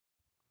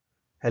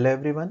Hello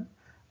everyone.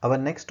 Our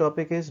next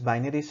topic is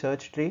binary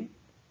search tree.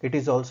 It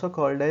is also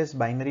called as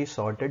binary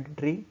sorted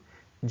tree,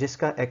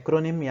 जिसका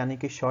acronym यानी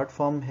कि short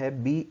form है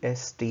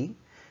BST.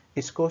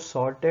 इसको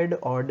sorted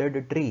ordered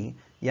tree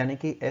यानी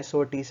कि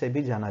SOT से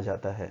भी जाना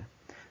जाता है.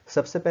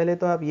 सबसे पहले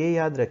तो आप ये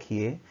याद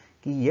रखिए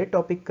कि ये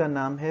टॉपिक का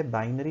नाम है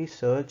बाइनरी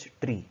सर्च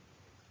ट्री.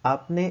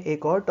 आपने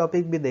एक और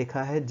टॉपिक भी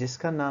देखा है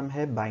जिसका नाम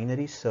है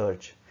binary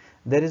search.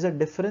 There is a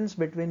difference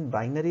between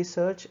binary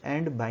search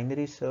and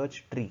binary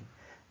search tree.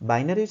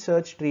 Binary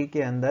search tree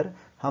के अंदर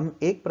हम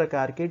एक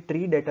प्रकार के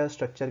ट्री डेटा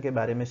स्ट्रक्चर के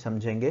बारे में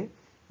समझेंगे,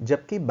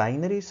 जबकि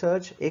बाइनरी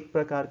सर्च एक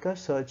प्रकार का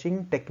सर्चिंग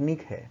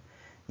टेक्निक है.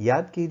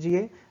 याद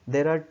कीजिए,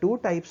 there are two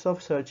types of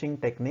searching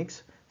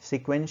techniques,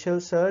 sequential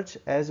search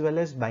as well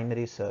as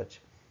binary search.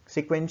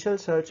 Sequential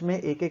search में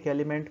एक एक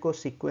एलिमेंट को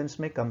सीक्वेंस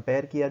में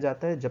कंपेयर किया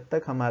जाता है जब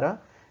तक हमारा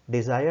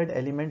डिजायर्ड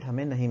एलिमेंट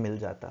हमें नहीं मिल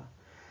जाता.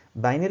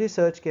 बाइनरी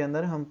सर्च के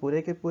अंदर हम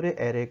पूरे के पूरे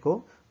एरे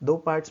को दो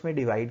पार्ट्स में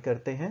डिवाइड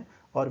करते हैं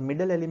और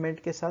मिडल एलिमेंट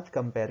के साथ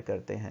कंपेयर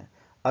करते हैं.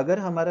 अगर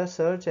हमारा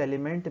सर्च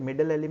एलिमेंट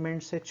मिडल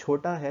एलिमेंट से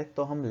छोटा है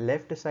तो हम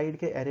लेफ्ट साइड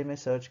के एरे में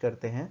सर्च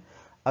करते हैं.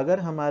 अगर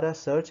हमारा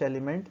सर्च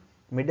एलिमेंट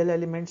मिडल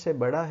एलिमेंट से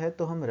बड़ा है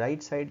तो हम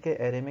राइट साइड के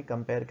एरे में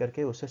कंपेयर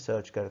करके उसे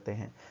सर्च करते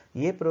हैं.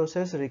 ये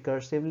प्रोसेस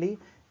रिकर्सिवली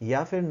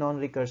या फिर नॉन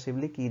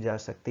रिकर्सिवली की जा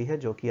सकती है,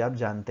 जो कि आप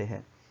जानते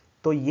हैं.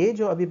 तो ये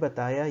जो अभी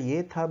बताया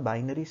ये था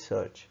बाइनरी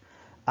सर्च.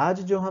 आज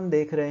जो हम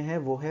देख रहे हैं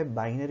वो है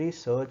बाइनरी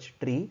सर्च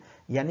ट्री,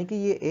 यानी कि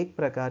ये एक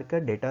प्रकार का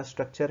डेटा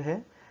स्ट्रक्चर है.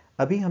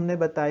 अभी हमने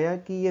बताया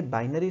कि ये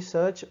बाइनरी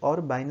सर्च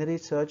और बाइनरी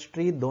सर्च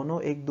ट्री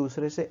दोनों एक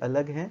दूसरे से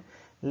अलग हैं,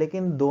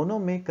 लेकिन दोनों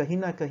में कहीं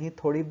ना कहीं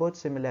थोड़ी बहुत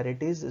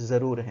सिमिलैरिटीज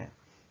जरूर हैं.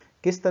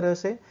 किस तरह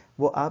से,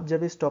 वो आप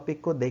जब इस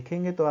टॉपिक को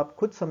देखेंगे तो आप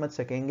खुद समझ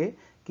सकेंगे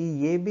कि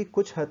ये भी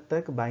कुछ हद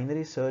तक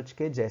बाइनरी सर्च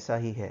के जैसा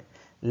ही है.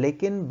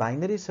 लेकिन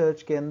बाइनरी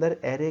सर्च के अंदर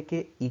एरे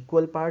के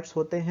इक्वल पार्ट्स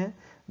होते हैं.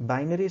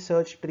 बाइनरी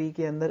सर्च ट्री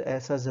के अंदर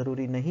ऐसा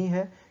जरूरी नहीं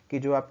है कि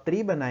जो आप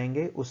ट्री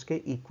बनाएंगे उसके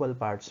इक्वल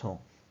पार्ट्स हों.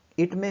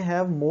 It may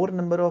have more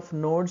number of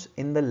nodes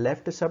in the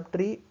left sub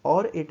tree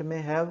और it may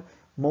have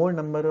more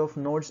number of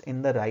nodes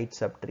in the right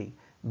sub tree.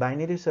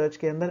 Binary search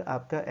के अंदर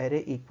आपका एरे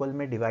इक्वल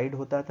में divide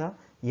होता था.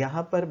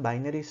 यहां पर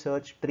बाइनरी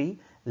सर्च ट्री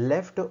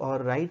लेफ्ट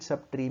और राइट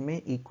सब ट्री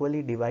में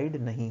इक्वली डिवाइड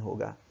नहीं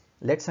होगा.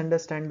 Let's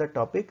understand the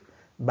topic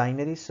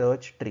binary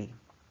search tree.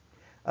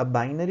 A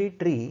binary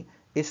tree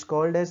is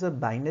called as a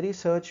binary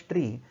search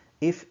tree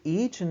if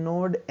each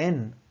node n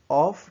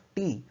of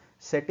t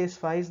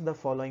satisfies the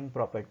following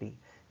property.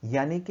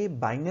 यानी कि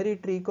binary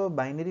tree को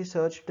binary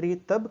search tree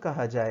तब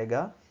कहा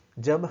जाएगा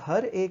जब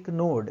हर एक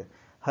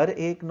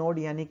node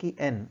यानी कि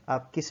n,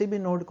 आप किसी भी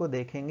नोड को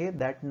देखेंगे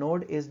that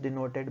node is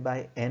denoted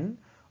by n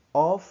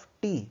of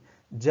t,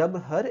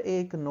 जब हर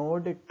एक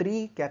नोड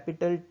ट्री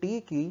कैपिटल T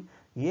की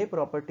ये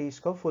प्रॉपर्टीज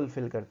को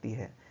फुलफिल करती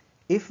है.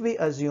 If we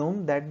assume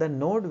that the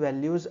node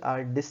values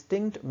are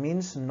distinct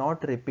means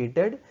not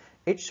repeated,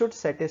 it should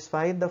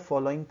satisfy the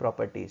following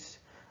properties.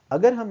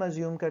 अगर हम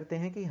assume करते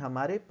हैं कि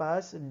हमारे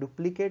पास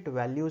डुप्लीकेट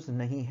वैल्यूज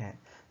नहीं है,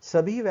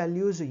 सभी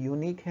वैल्यूज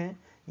यूनिक हैं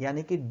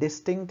यानी कि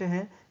डिस्टिंक्ट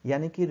हैं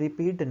यानी कि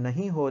रिपीट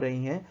नहीं हो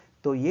रही हैं,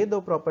 तो ये दो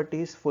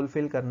प्रॉपर्टीज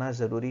फुलफिल करना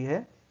जरूरी है.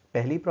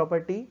 पहली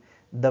property,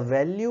 the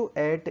value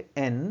eight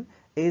n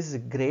is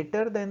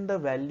greater than the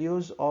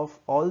values of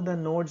all the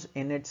nodes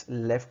in its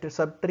left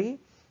subtree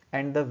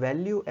and the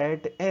value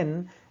at n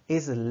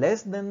is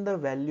less than the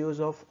values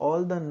of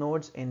all the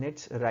nodes in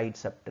its right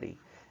subtree.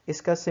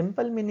 इसका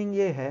simple meaning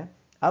ये है,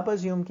 आप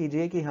assume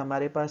कीजिए कि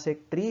हमारे पास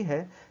एक tree है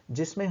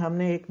जिसमें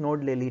हमने एक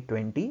नोड ले ली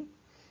 20,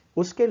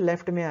 उसके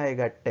लेफ्ट में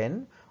आएगा 10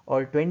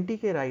 और 20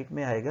 के राइट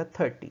में आएगा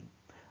 30.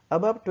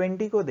 अब आप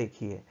 20 को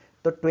देखिए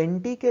तो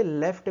 20 के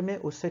लेफ्ट में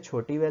उससे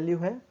छोटी वैल्यू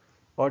है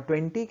और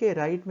 20 के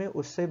राइट में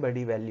उससे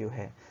बड़ी वैल्यू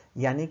है.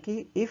 यानी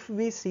कि if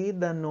we see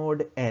the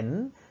node n,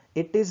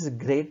 it is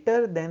greater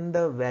than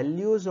the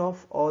values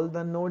of all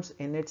the nodes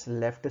in its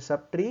left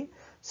subtree.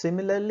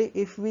 Similarly,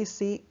 if we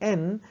see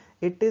n,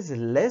 it is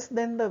less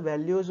than the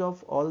values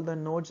of all the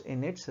nodes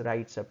in its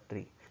right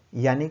subtree.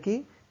 यानी कि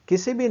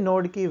किसी भी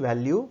node की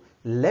value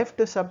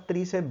left sub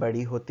tree से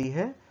बड़ी होती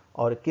है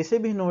और किसी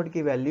भी नोड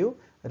की वैल्यू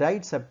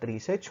राइट सब ट्री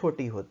से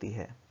छोटी होती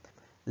है.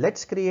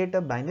 Let's create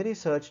a binary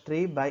search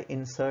tree by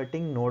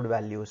inserting node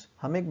values.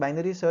 हम एक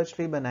बाइनरी सर्च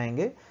ट्री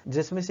बनाएंगे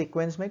जिसमें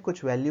सीक्वेंस में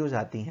कुछ वैल्यूज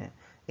आती हैं.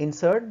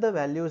 Insert the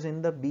values in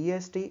the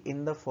BST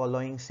in the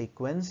following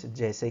sequence.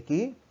 जैसे कि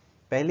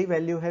पहली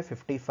वैल्यू है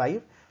 55,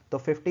 तो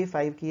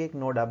 55 की एक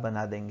नोड आप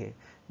बना देंगे.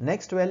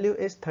 Next value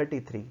is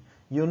 33.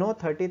 You know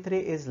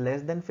 33 is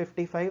less than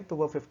 55, तो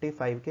वो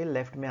 55 के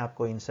लेफ्ट में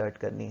आपको इंसर्ट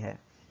करनी है.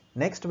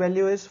 Next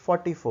value is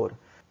 44.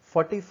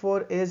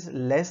 44 is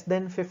less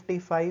than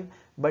 55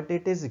 but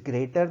it is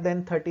greater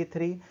than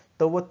 33,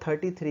 तो वो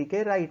 33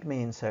 के राइट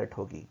में इंसर्ट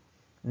होगी.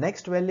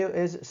 Next value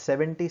is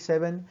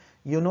 77.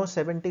 You know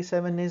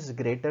 77 is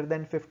greater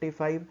than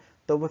 55,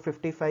 तो वो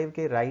 55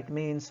 के राइट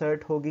में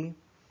इंसर्ट होगी.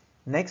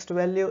 Next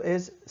value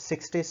is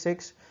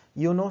 66.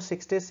 You know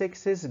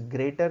 66 is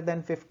greater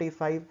than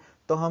 55,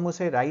 तो हम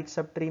उसे राइट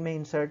सब ट्री में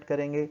इंसर्ट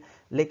करेंगे।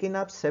 लेकिन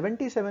आप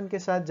 77 के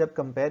साथ जब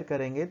कंपेयर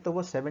करेंगे तो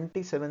वो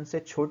 77 से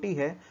छोटी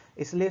है,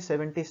 इसलिए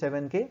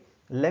 77 के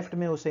लेफ्ट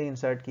में उसे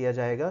इंसर्ट किया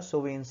जाएगा।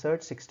 So we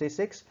insert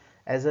 66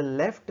 as a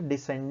left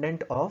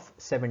descendant of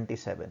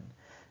 77।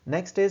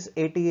 Next is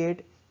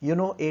 88। You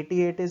know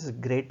 88 is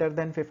greater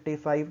than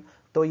 55,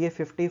 तो ये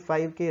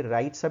 55 के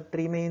राइट सब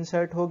ट्री में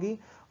इंसर्ट होगी।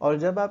 और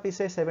जब आप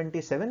इसे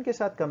 77 के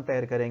साथ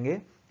कंपेयर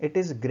करेंगे, इट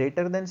इज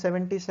ग्रेटर देन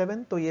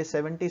 77, तो ये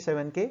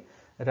 77 के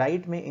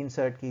राइट में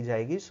इंसर्ट की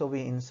जाएगी। So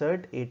we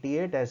insert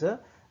 88 as a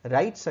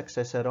right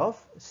successor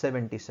of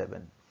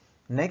 77।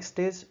 Next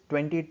is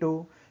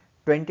 22।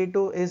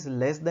 22 is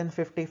less than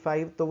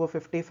 55, तो वो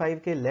 55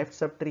 के लेफ्ट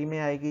सब ट्री में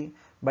आएगी।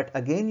 But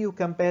again you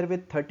compare with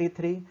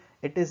 33,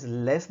 it is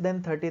less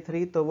than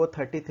 33, तो वो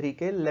 33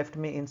 के लेफ्ट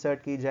में इंसर्ट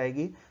की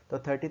जाएगी। तो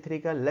 33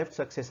 का लेफ्ट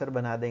सक्सेसर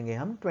बना देंगे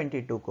हम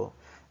 22 को।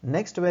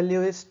 Next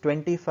value is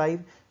 25।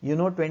 You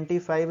know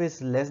 25 is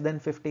less than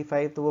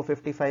 55, तो वो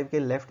 55 के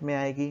लेफ्ट में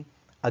आएगी।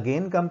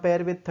 अगेन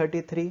कंपेयर विथ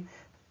 33,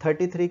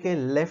 33 के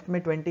लेफ्ट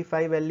में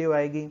 25 वैल्यू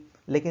आएगी।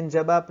 लेकिन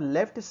जब आप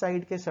लेफ्ट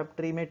साइड के सब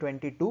ट्री में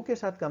 22 के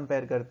साथ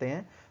कंपेयर करते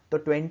हैं तो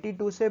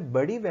 22 से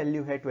बड़ी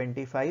वैल्यू है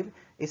 25,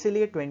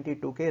 इसीलिए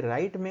 22 के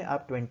राइट में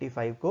आप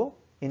 25 को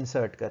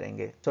इंसर्ट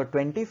करेंगे। सो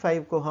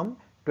 25 को हम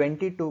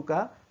 22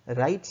 का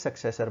राइट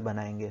सक्सेसर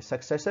बनाएंगे।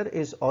 Successor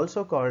is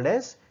also called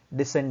as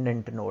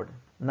descendant node.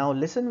 Now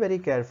listen very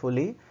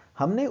carefully.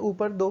 हमने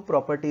ऊपर दो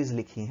प्रॉपर्टीज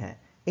लिखी हैं,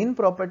 इन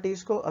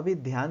प्रॉपर्टीज को अभी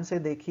ध्यान से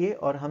देखिए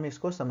और हम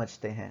इसको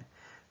समझते हैं।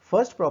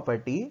 First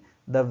property,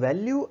 the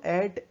value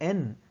eight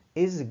n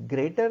is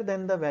greater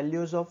than the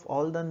values of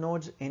all the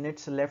nodes in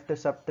its left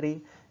subtree।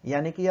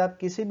 यानी कि आप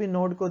किसी भी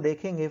नोड को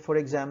देखेंगे, for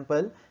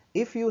example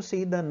if you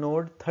see the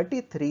node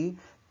 33,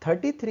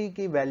 33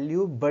 की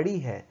वैल्यू बड़ी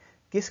है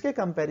किसके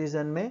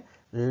कंपैरिजन में?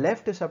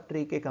 लेफ्ट सब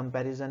ट्री के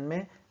कंपैरिजन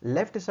में।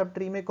 लेफ्ट सब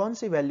ट्री में कौन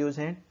सी वैल्यूज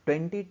हैं?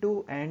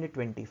 22 एंड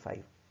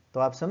 25। तो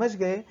आप समझ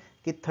गए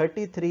कि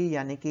 33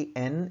 यानी कि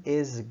n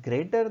is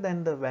greater than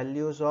the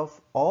values of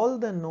all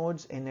the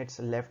nodes in its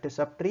left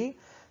subtree।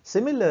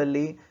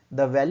 Similarly,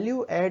 the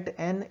value at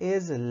n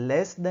is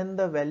less than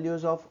the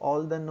values of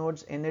all the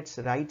nodes in its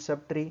right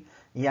subtree।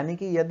 यानी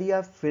कि यदि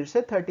आप फिर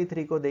से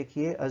 33 को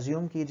देखिए,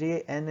 assume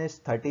कीजिए n is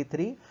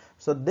 33,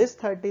 so this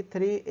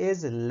 33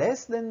 is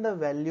less than the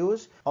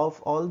values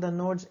of all the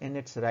nodes in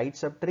its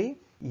right subtree।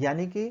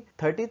 यानी कि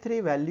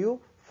 33 वैल्यू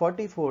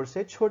 44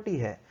 से छोटी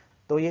है।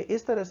 तो ये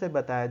इस तरह से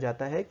बताया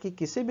जाता है कि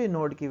किसी भी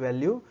नोड की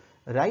वैल्यू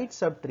राइट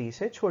सब ट्री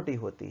से छोटी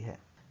होती है।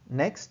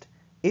 Next,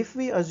 if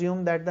we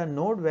assume that the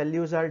node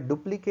values are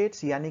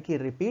duplicates यानी कि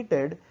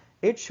repeated,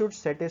 it should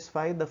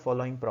satisfy the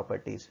following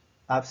properties.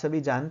 आप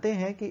सभी जानते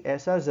हैं कि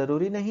ऐसा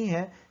जरूरी नहीं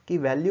है कि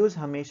वैल्यूज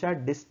हमेशा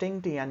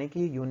डिस्टिंक्ट यानी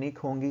कि यूनिक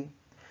होंगी,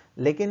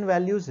 लेकिन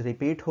वैल्यूज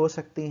रिपीट हो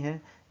सकती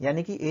हैं।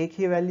 यानी कि एक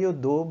ही वैल्यू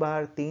 2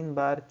 बार, 3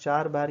 बार,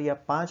 4 बार या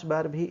 5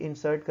 बार भी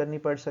इंसर्ट करनी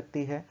पड़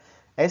सकती है।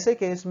 ऐसे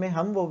केस में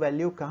हम वो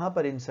वैल्यू कहां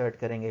पर इंसर्ट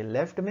करेंगे,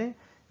 लेफ्ट में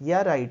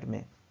या राइट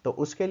में? तो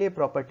उसके लिए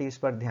प्रॉपर्टीज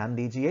पर ध्यान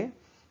दीजिए।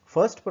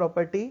 First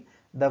property,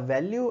 the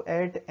value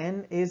eight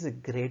n is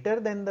greater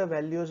than the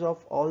values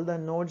of all the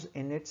nodes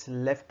in its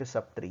left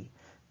sub tree.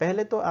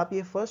 पहले तो आप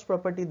ये फर्स्ट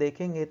प्रॉपर्टी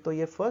देखेंगे तो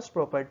ये फर्स्ट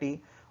प्रॉपर्टी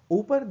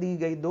ऊपर दी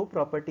गई दो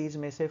प्रॉपर्टीज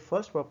में से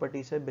फर्स्ट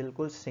प्रॉपर्टी से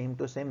बिल्कुल सेम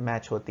टू सेम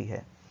मैच होती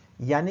है।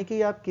 यानी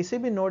कि आप किसी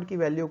भी नोड की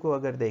वैल्यू को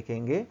अगर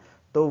देखेंगे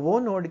तो वो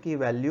नोड की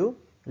वैल्यू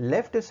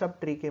लेफ्ट सब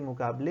ट्री के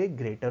मुकाबले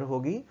ग्रेटर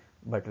होगी।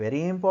 But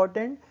very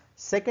important,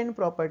 second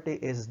property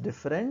is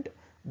different.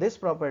 This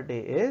property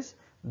is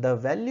the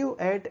value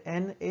at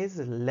n is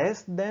less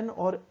than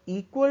or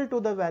equal to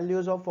the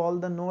values of all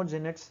the nodes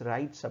in its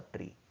right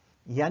subtree।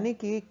 यानी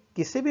कि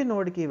किसी भी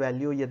node की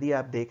value यदि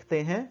आप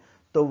देखते हैं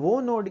तो वो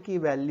नोड की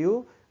वैल्यू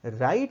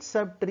राइट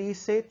सब ट्री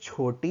से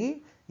छोटी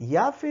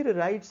या फिर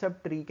राइट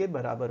सब ट्री के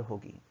बराबर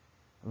होगी।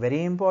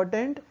 वेरी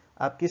इंपॉर्टेंट,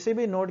 आप किसी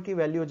भी नोड की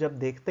वैल्यू जब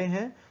देखते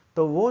हैं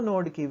तो वो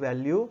नोड की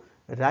वैल्यू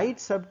राइट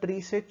सब ट्री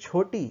से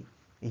छोटी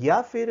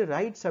या फिर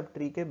राइट सब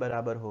ट्री के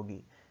बराबर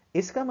होगी।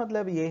 इसका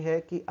मतलब यह है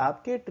कि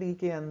आपके ट्री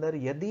के अंदर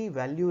यदि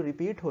वैल्यू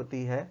रिपीट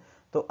होती है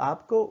तो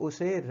आपको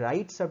उसे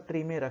राइट सब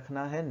ट्री में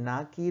रखना है,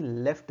 ना कि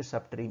लेफ्ट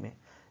सब ट्री में।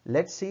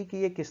 लेट्स सी कि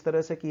ये किस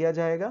तरह से किया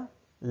जाएगा।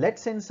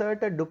 Let's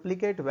insert a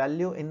duplicate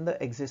value in the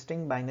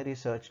existing binary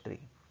search tree.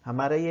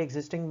 हमारा ये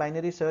एग्जिस्टिंग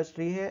बाइनरी सर्च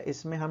ट्री है,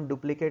 इसमें हम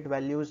डुप्लीकेट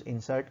वैल्यूज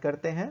इंसर्ट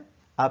करते हैं।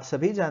 आप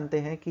सभी जानते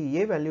हैं कि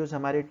ये वैल्यूज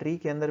हमारे ट्री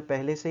के अंदर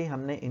पहले से ही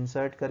हमने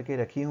इंसर्ट करके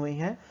रखी हुई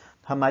हैं।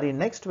 हमारी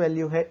नेक्स्ट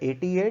वैल्यू है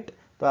 88,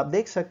 तो आप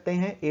देख सकते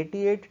हैं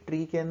 88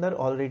 ट्री के अंदर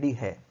ऑलरेडी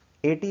है।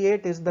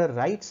 88 is the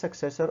right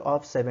successor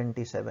of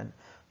 77।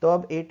 तो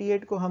अब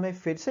 88 को हमें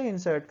फिर से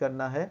इंसर्ट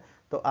करना है,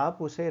 तो आप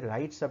उसे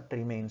राइट सब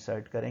ट्री में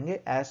इंसर्ट करेंगे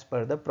as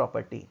per the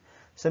property.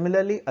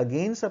 Similarly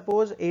again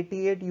suppose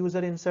 88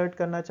 user insert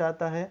करना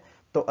चाहता है,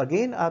 तो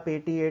अगेन आप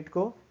 88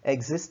 को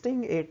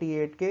एग्जिस्टिंग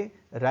 88 के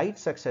राइट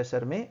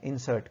सक्सेसर में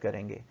इंसर्ट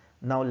करेंगे।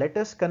 Now let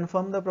us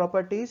confirm the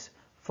properties.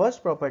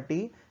 First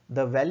property,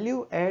 the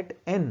value eight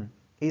n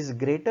is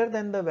greater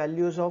than the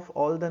values of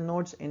all the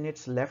nodes in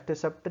its left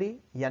subtree।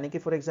 यानी कि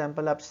फॉर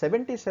एग्जांपल आप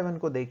 77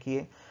 को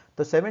देखिए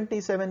तो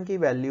 77 की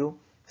वैल्यू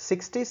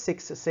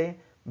 66 से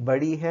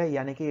बड़ी है,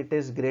 यानी कि it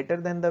is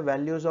greater than the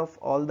values of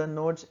all the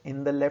nodes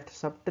in the left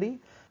sub tree.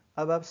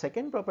 अब आप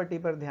सेकेंड प्रॉपर्टी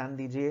पर ध्यान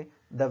दीजिए,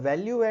 the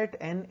value eight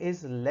n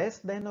is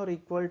less than और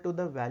equal to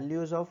the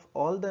values of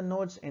all the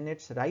nodes in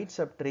its right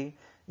sub tree.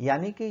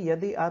 यानी कि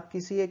यदि आप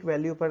किसी एक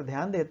वैल्यू पर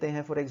ध्यान देते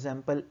हैं, for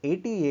example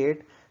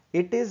 88,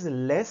 it is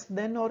less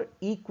than और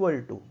इक्वल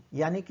टू,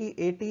 यानी कि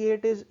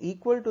 88 is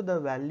equal to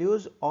the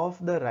values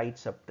of the right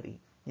sub tree,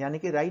 यानी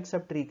कि राइट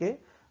सब ट्री के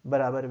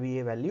बराबर भी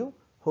ये वैल्यू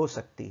हो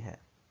सकती है।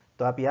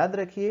 तो आप याद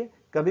रखिए,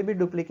 कभी भी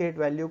डुप्लीकेट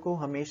वैल्यू को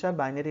हमेशा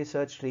बाइनरी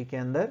सर्च ट्री के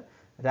अंदर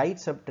राइट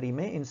सब ट्री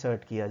में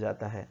इंसर्ट किया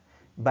जाता है।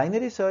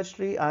 Binary search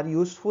tree are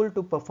useful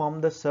to perform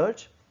the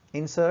search,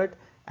 insert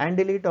and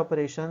delete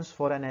operations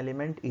for an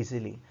element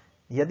easily.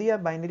 यदि आप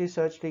बाइनरी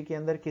सर्च ट्री के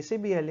अंदर किसी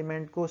भी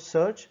एलिमेंट को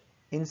सर्च,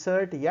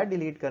 इंसर्ट या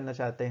डिलीट करना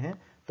चाहते हैं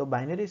तो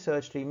बाइनरी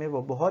सर्च ट्री में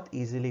वो बहुत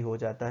इजीली हो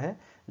जाता है।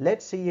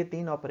 लेट्स सी ये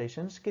तीन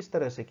ऑपरेशंस किस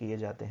तरह से किए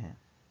जाते हैं।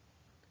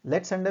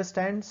 Let's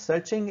understand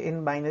searching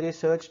in binary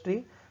search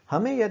tree.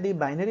 हमें यदि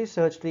बाइनरी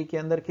सर्च ट्री के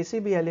अंदर किसी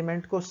भी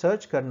एलिमेंट को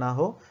सर्च करना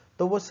हो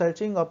तो वो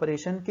सर्चिंग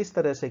ऑपरेशन किस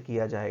तरह से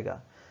किया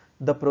जाएगा।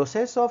 The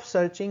process of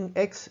searching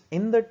x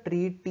in the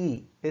tree t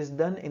is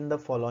done in the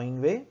following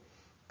way.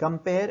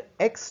 Compare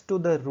x to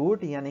the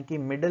root, यानी कि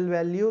middle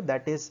value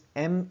that is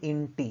m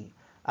in t।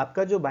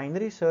 आपका जो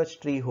बाइनरी सर्च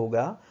ट्री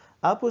होगा,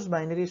 आप उस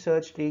बाइनरी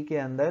सर्च ट्री के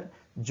अंदर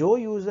जो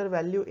यूजर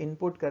वैल्यू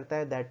इनपुट करता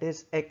है दैट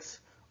इज x,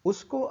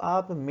 उसको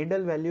आप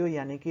मिडल वैल्यू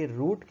यानी कि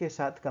रूट के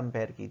साथ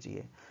कंपेयर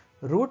कीजिए।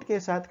 रूट के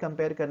साथ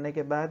कंपेयर करने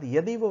के बाद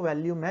यदि वो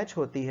वैल्यू मैच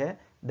होती है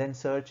then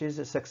search is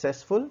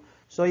successful.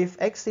 So if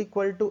x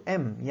equal to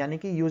m, यानी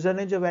कि यूजर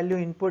ने जो वैल्यू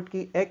इनपुट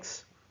की x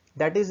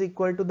that is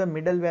equal to the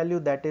middle value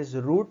that is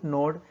root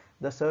node,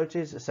 the search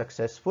is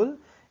successful.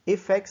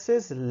 If x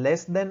is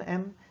less than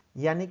m,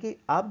 यानी कि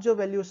आप जो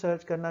value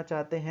search करना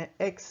चाहते हैं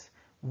x,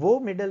 वो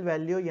मिडल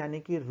वैल्यू यानी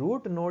कि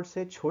रूट नोड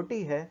से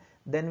छोटी है,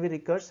 then we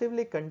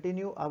recursively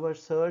continue our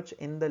search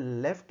in the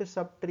left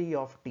sub tree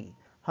of t।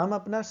 हम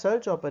अपना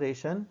सर्च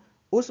ऑपरेशन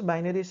उस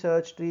बाइनरी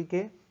सर्च ट्री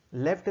के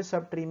लेफ्ट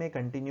सब ट्री में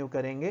कंटिन्यू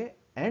करेंगे।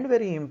 And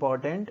very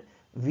important,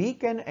 we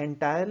can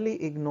entirely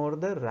ignore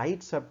the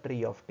right sub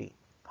tree of t।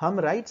 हम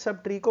right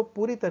sub tree को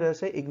पूरी तरह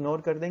से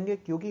इग्नोर कर देंगे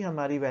क्योंकि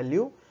हमारी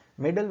वैल्यू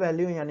मिडल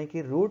वैल्यू यानी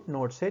कि रूट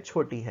नोड से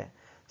छोटी है।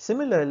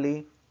 Similarly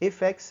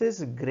if x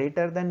is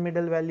greater than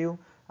middle value,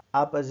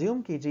 आप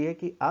अज्यूम कीजिए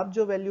कि आप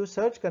जो वैल्यू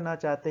सर्च करना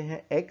चाहते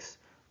हैं x,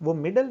 वो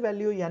मिडल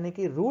वैल्यू यानी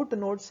कि रूट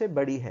नोड से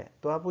बड़ी है,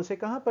 तो आप उसे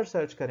कहां पर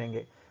सर्च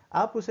करेंगे?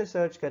 आप उसे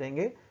सर्च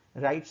करेंगे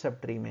राइट सब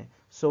ट्री में।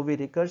 So we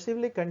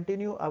recursively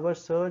continue our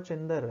search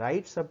in the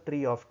right sub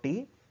tree of t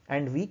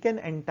and we can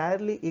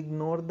entirely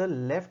ignore the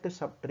left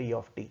sub tree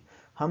of t।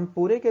 हम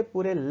पूरे के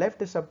पूरे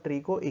लेफ्ट सब ट्री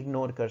को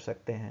ignore कर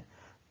सकते हैं।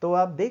 तो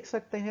आप देख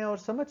सकते हैं और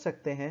समझ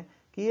सकते हैं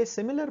कि ये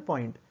सिमिलर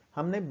पॉइंट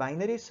हमने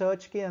बाइनरी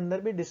सर्च के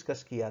अंदर भी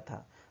डिस्कस किया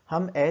था।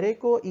 हम एरे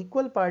को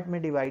इक्वल पार्ट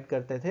में डिवाइड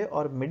करते थे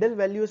और मिडल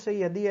वैल्यू से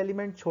यदि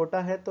एलिमेंट छोटा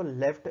है तो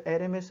लेफ्ट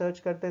एरे में सर्च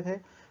करते थे,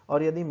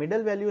 और यदि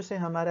मिडल वैल्यू से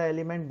हमारा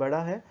एलिमेंट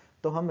बड़ा है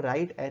तो हम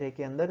राइट एरे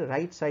के अंदर,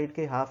 राइट साइड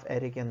के हाफ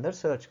एरे के अंदर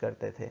सर्च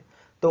करते थे।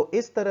 तो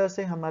इस तरह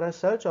से हमारा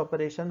सर्च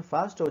ऑपरेशन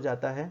फास्ट हो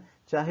जाता है,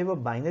 चाहे वो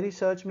बाइनरी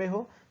सर्च में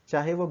हो,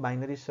 चाहे वो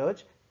बाइनरी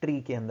सर्च ट्री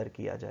के अंदर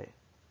किया जाए।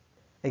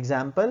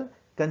 Example,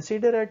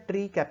 consider a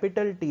tree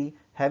capital T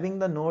having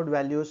the node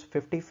values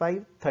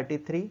 55,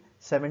 33,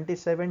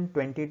 77,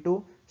 22,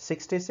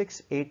 66,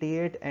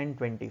 88 and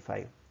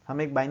 25।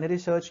 हम एक बाइनरी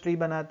सर्च ट्री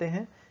बनाते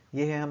हैं।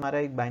 यह है हमारा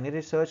एक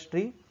बाइनरी सर्च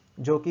ट्री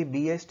जो कि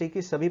BST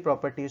की सभी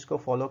प्रॉपर्टीज को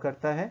फॉलो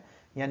करता है,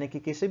 यानी कि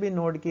किसी भी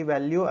नोड की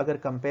वैल्यू अगर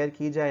कंपेयर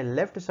की जाए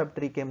लेफ्ट सब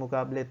ट्री के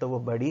मुकाबले तो वो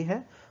बड़ी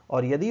है,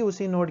 और यदि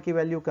उसी नोड की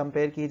वैल्यू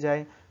कंपेयर की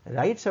जाए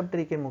राइट सब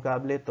ट्री के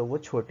मुकाबले तो वो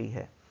छोटी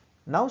है।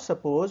 Now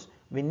suppose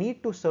we need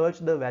to search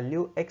the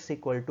value x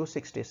equal to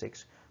 66।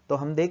 तो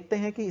हम देखते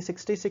हैं कि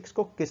 66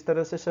 को किस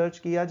तरह से सर्च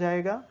किया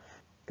जाएगा।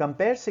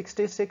 Compare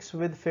 66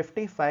 with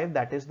 55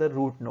 that is the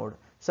root node।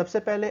 सबसे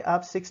पहले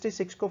आप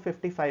 66 को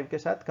 55 के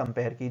साथ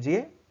कंपेयर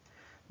कीजिए।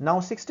 Now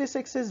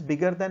 66 is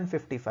bigger than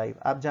 55।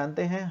 आप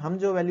जानते हैं हम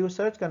जो वैल्यू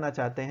सर्च करना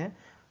चाहते हैं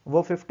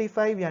वो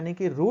 55 यानी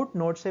कि रूट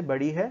नोड से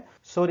बड़ी है।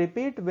 So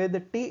repeat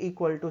with t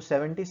equal to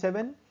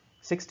 77,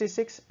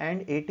 66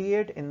 and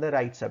 88 in the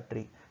right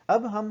subtree।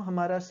 अब हम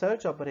हमारा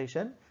search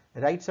operation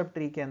right sub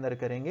tree के अंदर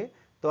करेंगे।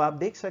 तो आप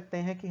देख सकते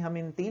हैं कि हम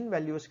इन तीन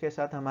वैल्यूज के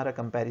साथ हमारा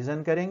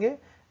कंपैरिजन करेंगे।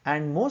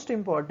 And most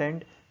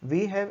important, we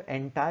have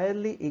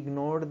entirely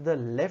ignored the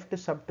left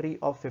sub tree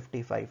of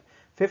 55।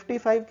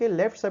 55 के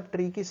लेफ्ट सब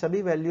ट्री की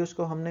सभी वैल्यूज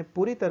को हमने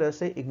पूरी तरह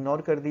से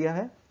इग्नोर कर दिया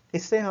है।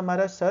 इससे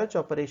हमारा सर्च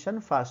ऑपरेशन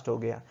फास्ट हो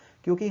गया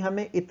क्योंकि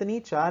हमें इतनी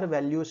चार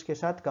वैल्यूज के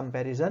साथ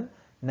कंपैरिजन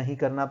नहीं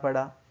करना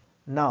पड़ा।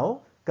 Now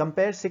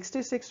compare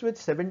 66 with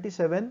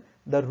 77,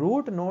 the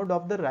root node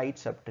of the right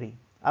sub tree.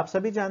 आप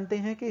सभी जानते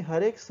हैं कि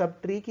हर एक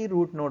सब ट्री की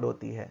रूट नोड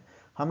होती है।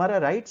 हमारा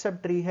राइट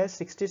सब ट्री है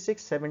 66,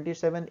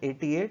 77,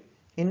 88,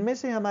 इनमें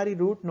से हमारी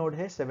रूट नोड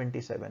है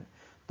 77।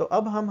 तो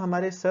अब हम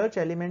हमारे सर्च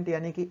एलिमेंट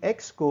यानी कि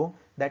x को,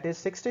 दैट इज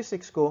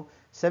 66 को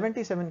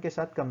 77 के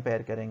साथ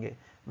कंपेयर करेंगे।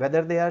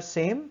 Whether they are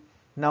same,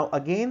 now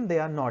again they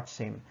are not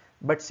same,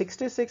 but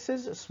 66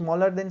 is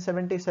smaller than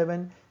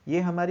 77। ये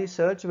हमारी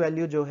सर्च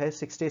वैल्यू जो है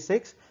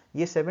 66,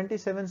 ये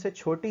 77 से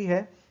छोटी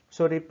है।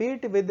 सो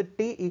repeat with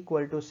t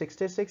equal to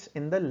 66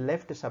 in the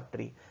left sub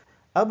tree.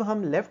 अब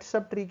हम लेफ्ट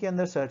सब ट्री के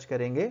अंदर सर्च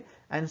करेंगे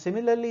and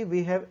similarly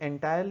we have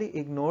entirely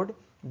ignored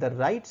the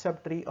right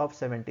sub tree of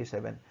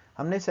 77।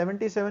 हमने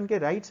 77 के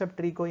राइट सब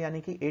ट्री को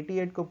यानी कि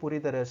 88 को पूरी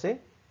तरह से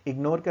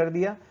इग्नोर कर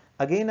दिया।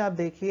 अगेन आप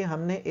देखिए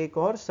हमने एक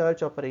और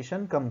सर्च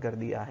ऑपरेशन कम कर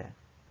दिया है।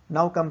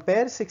 Now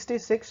compare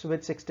 66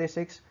 with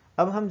 66।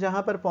 अब हम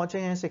जहां पर पहुंचे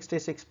हैं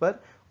 66 पर,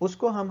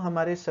 उसको हम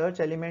हमारे सर्च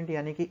एलिमेंट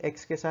यानी कि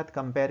x के साथ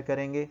कंपेयर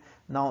करेंगे।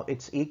 Now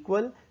it's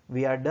equal,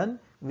 we are done,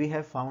 we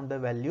have found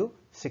the value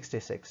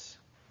 66।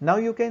 Now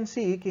you can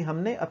see कि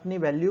हमने अपनी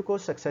वैल्यू को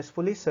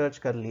सक्सेसफुली सर्च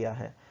कर लिया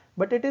है,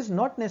 but it is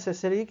not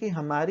necessary कि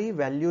हमारी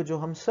वैल्यू जो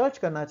हम सर्च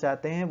करना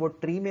चाहते हैं वो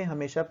ट्री में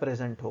हमेशा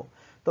प्रेजेंट हो।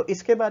 तो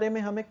इसके बारे में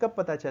हमें कब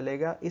पता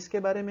चलेगा? इसके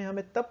बारे में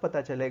हमें तब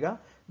पता चलेगा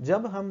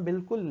जब हम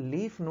बिल्कुल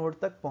लीफ नोड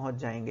तक पहुंच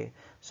जाएंगे।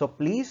 So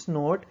please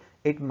note,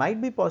 it might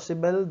be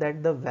possible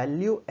that the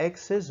value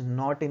x is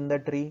not in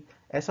the tree.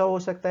 ऐसा हो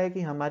सकता है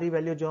कि हमारी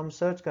वैल्यू जो हम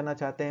सर्च करना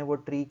चाहते हैं वो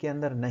ट्री के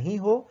अंदर नहीं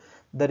हो।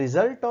 The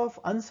result of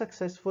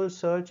unsuccessful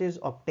search is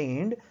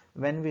obtained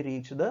when we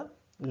reach the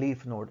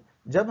leaf node.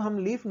 जब हम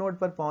लीफ नोड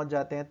पर पहुंच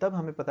जाते हैं तब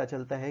हमें पता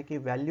चलता है कि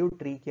वैल्यू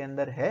ट्री के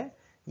अंदर है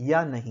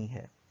या नहीं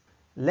है।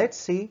 Let's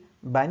see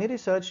binary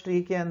search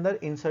tree के अंदर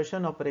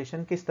इंसर्शन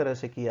ऑपरेशन किस तरह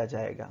से किया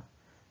जाएगा।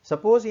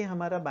 सपोज ये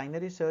हमारा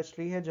बाइनरी सर्च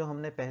ट्री है जो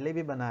हमने पहले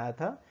भी बनाया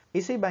था।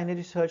 इसी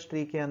बाइनरी सर्च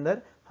ट्री के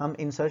अंदर हम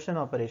इंसर्शन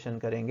ऑपरेशन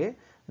करेंगे।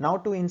 Now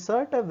to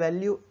insert a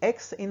value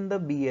x in the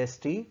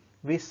BST,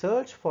 we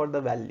search for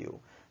the value.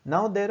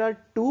 Now there are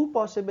to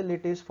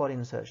possibilities for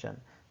insertion.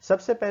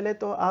 सबसे पहले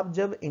तो आप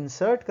जब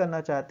इंसर्ट करना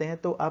चाहते हैं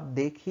तो आप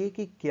देखिए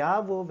कि क्या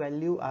वो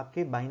वैल्यू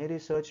आपके बाइनरी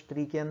सर्च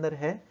ट्री के अंदर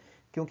है,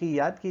 क्योंकि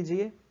याद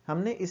कीजिए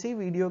हमने इसी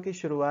वीडियो की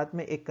शुरुआत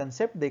में एक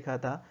कंसेप्ट देखा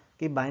था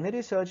कि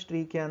बाइनरी सर्च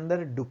ट्री के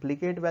अंदर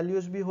डुप्लीकेट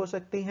वैल्यूज भी हो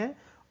सकती हैं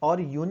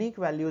और यूनिक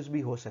वैल्यूज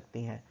भी हो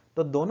सकती हैं।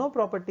 तो दोनों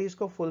प्रॉपर्टीज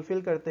को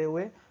फुलफिल करते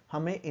हुए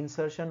हमें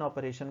इंसर्शन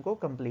ऑपरेशन को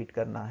कंप्लीट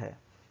करना है।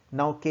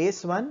 Now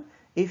case 1,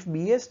 if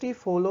BST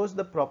follows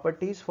the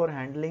properties for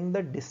handling the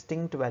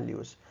distinct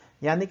values,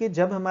 यानी कि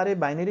जब हमारे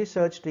बाइनरी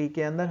सर्च ट्री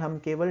के अंदर हम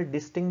केवल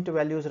डिस्टिंक्ट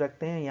वैल्यूज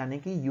रखते हैं यानी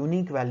कि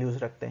यूनिक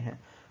वैल्यूज रखते हैं,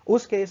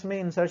 उस केस में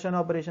इंसर्शन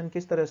ऑपरेशन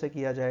किस तरह से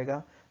किया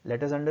जाएगा?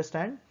 Let us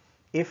understand.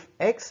 If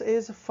x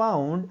is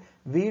found,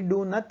 we do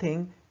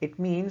nothing. It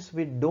means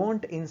we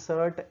don't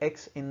insert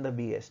x in the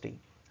BST.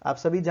 आप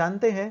सभी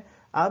जानते हैं,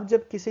 आप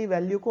जब किसी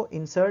वैल्यू को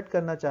इंसर्ट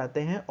करना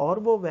चाहते हैं और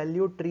वो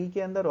वैल्यू ट्री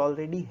के अंदर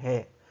ऑलरेडी है,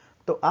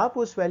 तो आप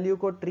उस वैल्यू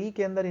को ट्री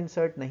के अंदर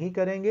इंसर्ट नहीं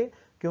करेंगे,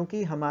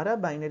 क्योंकि हमारा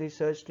बाइनरी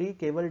सर्च ट्री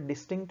केवल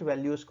डिस्टिंक्ट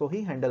वैल्यूज को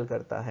ही हैंडल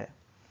करता है।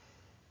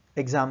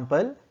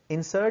 Example,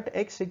 insert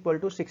x equal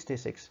to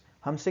 66।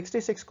 हम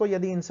 66 को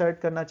यदि इंसर्ट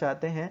करना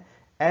चाहते हैं,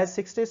 as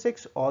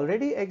 66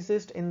 already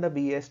exists in the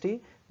BST,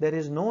 there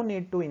is no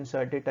need to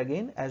insert it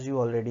again, as you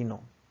already know.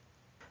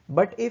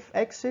 But if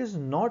x is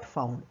not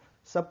found,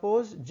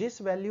 suppose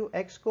जिस value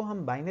x को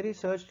हम binary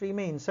search tree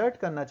में insert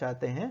करना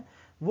चाहते हैं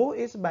वो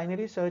इस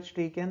binary search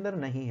tree के अंदर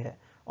नहीं है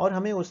और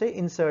हमें उसे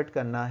इंसर्ट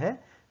करना है,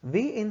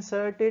 we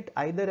insert it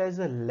either as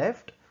a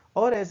left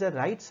और as a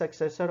right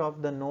successor of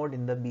the node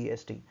in the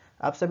BST।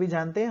 आप सभी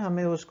जानते हैं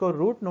हमें उसको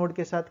रूट नोड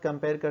के साथ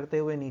कंपेयर करते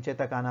हुए नीचे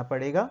तक आना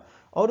पड़ेगा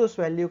और उस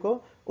वैल्यू को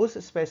उस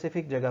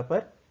स्पेसिफिक जगह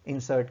पर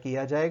इंसर्ट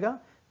किया जाएगा।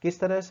 किस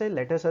तरह से?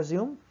 Let us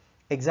assume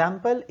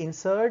example,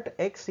 insert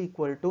x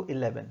equal to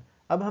 11।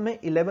 अब हमें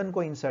 11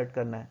 को इंसर्ट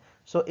करना है।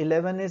 सो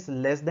 11 is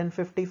less than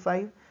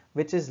 55,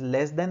 which is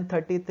less than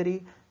 33,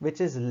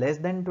 which is less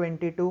than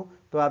 22।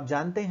 तो आप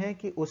जानते हैं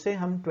कि उसे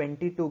हम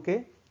 22 के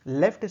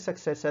लेफ्ट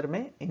सक्सेसर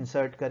में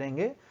इंसर्ट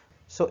करेंगे।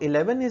 So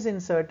 11 is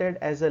inserted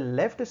as a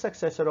left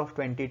successor of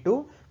 22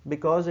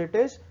 because it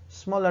is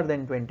smaller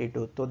than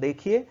 22. तो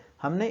देखिए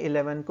हमने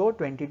 11 को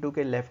 22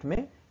 के लेफ्ट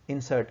में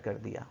इंसर्ट कर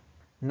दिया।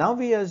 Now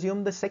we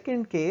assume the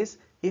second case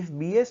if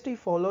BST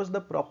follows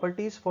the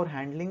properties for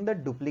handling the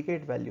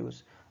duplicate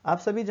values. आप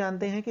सभी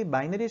जानते हैं कि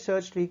बाइनरी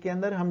सर्च ट्री के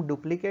अंदर हम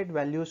डुप्लीकेट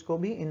वैल्यूज को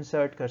भी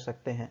इंसर्ट कर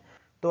सकते हैं।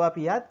 तो आप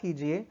याद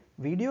कीजिए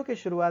वीडियो के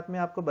शुरुआत में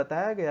आपको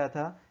बताया गया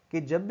था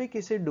कि जब भी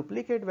किसी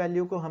डुप्लीकेट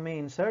वैल्यू को हमें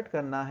इंसर्ट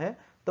करना है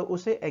तो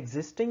उसे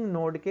एग्जिस्टिंग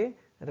नोड के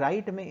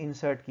राइट में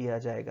इंसर्ट किया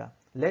जाएगा।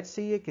 लेट्स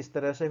सी ये किस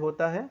तरह से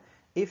होता है।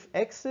 If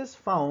x is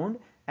found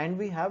and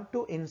we have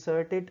to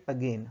insert it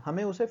again,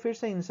 हमें उसे फिर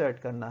से इंसर्ट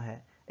करना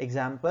है।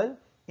 Example,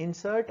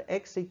 insert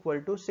x equal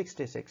to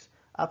 66।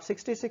 आप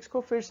 66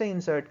 को फिर से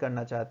इंसर्ट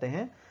करना चाहते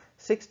हैं।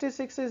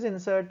 66 is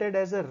inserted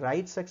as a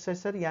right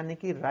successor यानी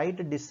कि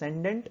right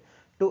descendant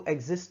to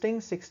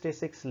existing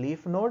 66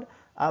 leaf node.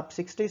 आप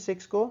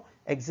 66 को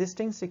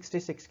एग्जिस्टिंग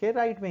 66 के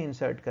राइट में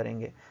इंसर्ट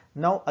करेंगे।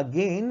 Now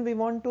again we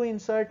want to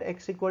insert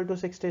x equal to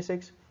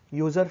 66।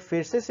 User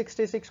फिर से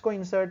 66 को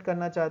इंसर्ट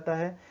करना चाहता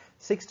है।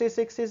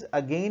 66 is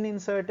again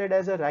inserted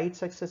as a right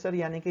successor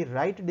यानी कि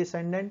right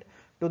descendant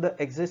to the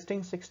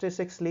existing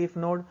 66 leaf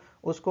node.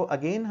 उसको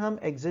अगेन हम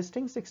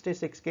एग्जिस्टिंग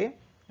 66 के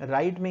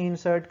राइट में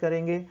इंसर्ट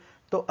करेंगे।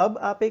 तो अब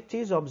आप एक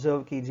चीज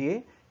ऑब्जर्व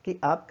कीजिए कि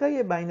आपका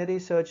ये binary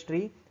search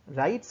tree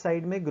right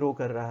side में ग्रो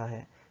कर रहा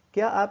है।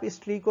 क्या आप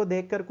इस ट्री को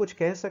देखकर कुछ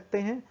कह सकते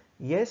हैं?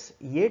 यस,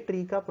 ये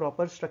ट्री का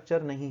प्रॉपर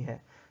स्ट्रक्चर नहीं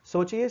है।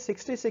 सोचिए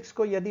 66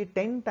 को यदि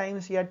 10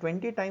 टाइम्स या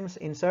 20 टाइम्स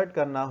इंसर्ट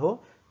करना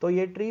हो तो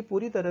ये ट्री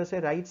पूरी तरह से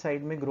राइट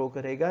साइड में ग्रो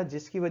करेगा,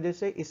 जिसकी वजह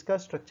से इसका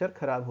स्ट्रक्चर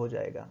खराब हो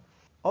जाएगा।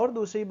 और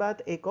दूसरी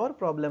बात, एक और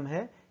प्रॉब्लम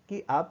है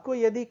कि आपको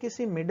यदि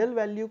किसी मिडल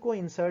वैल्यू को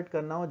इंसर्ट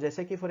करना हो,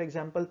 जैसे कि फॉर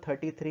एग्जांपल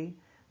 33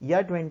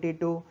 या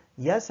 22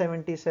 या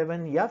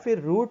 77 या फिर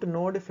रूट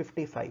नोड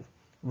 55,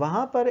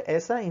 वहां पर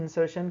ऐसा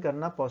इंसर्शन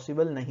करना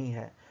पॉसिबल नहीं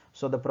है।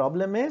 So the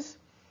problem is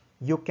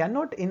you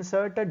cannot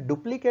insert a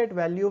duplicate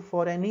value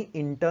for any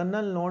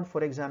internal node,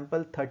 for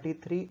example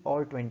 33 or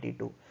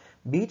 22।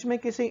 बीच में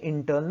किसी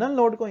इंटरनल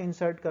नोड को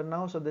इंसर्ट करना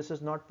हो, so this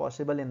is not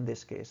possible in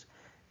this case।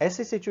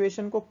 ऐसी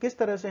सिचुएशन को किस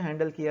तरह से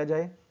हैंडल किया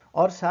जाए,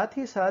 और साथ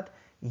ही साथ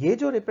ये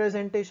जो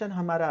रिप्रेजेंटेशन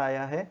हमारा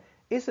आया है,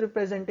 इस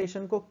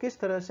रिप्रेजेंटेशन को किस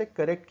तरह से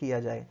करेक्ट किया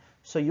जाए।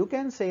 So you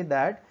can say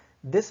that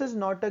this is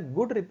not a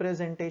good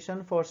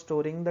representation for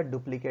storing the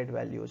duplicate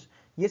values.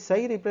 ये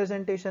सही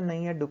रिप्रेजेंटेशन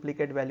नहीं है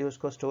डुप्लीकेट वैल्यूज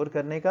को स्टोर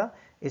करने का।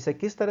 इसे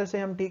किस तरह से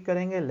हम ठीक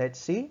करेंगे, let's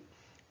see.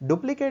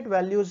 Duplicate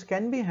values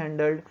can be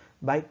handled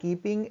by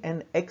keeping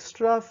an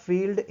extra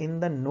field in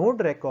the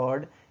node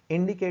record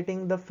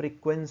indicating the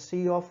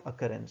frequency of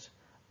occurrence.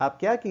 आप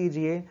क्या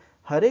कीजिए,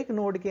 हर एक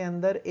नोड के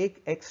अंदर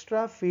एक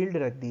एक्स्ट्रा फील्ड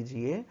रख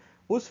दीजिए।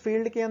 उस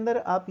फील्ड के अंदर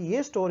आप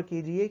ये स्टोर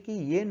कीजिए कि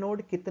ये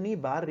नोड कितनी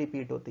बार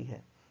रिपीट होती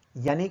है,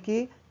 यानी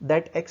कि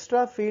that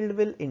extra field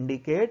will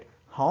indicate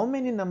how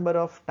many number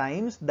of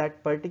times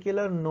that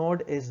particular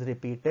node is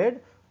repeated,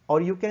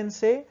 और you can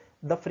say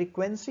the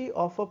frequency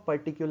of a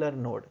particular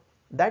node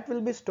that will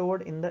be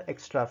stored in the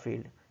extra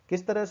field.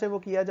 किस तरह से वो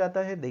किया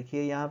जाता है,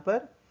 देखिए यहां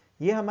पर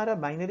ये हमारा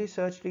बाइनरी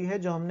सर्च ट्री है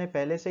जो हमने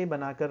पहले से ही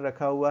बनाकर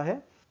रखा हुआ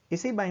है।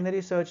 इसी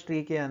बाइनरी सर्च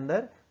ट्री के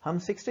अंदर हम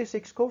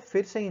 66 को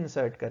फिर से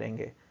इंसर्ट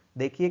करेंगे।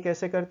 देखिए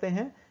कैसे करते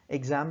हैं।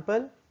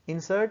 Example,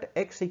 insert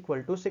x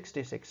equal to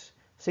 66।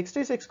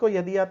 66 को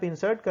यदि आप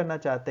इंसर्ट करना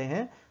चाहते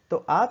हैं तो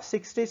आप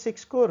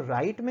 66 को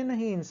राइट में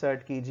नहीं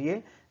इंसर्ट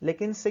कीजिए,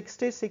 लेकिन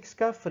 66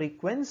 का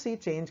फ्रीक्वेंसी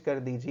चेंज कर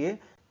दीजिए।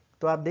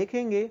 तो आप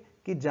देखेंगे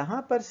कि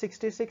जहां पर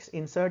 66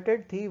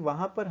 इंसर्टेड थी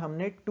वहां पर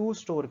हमने 2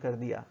 स्टोर कर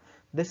दिया।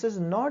 This is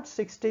not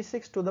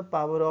 66 to the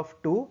power of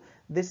 2.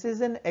 This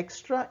is an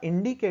extra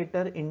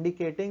indicator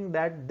indicating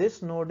that this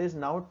node is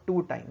now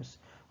 2 times.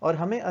 और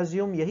हमें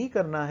assume यही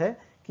करना है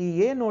कि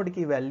ये नोड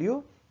की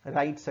वैल्यू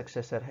राइट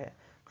सक्सेसर है।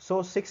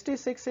 So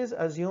 66 is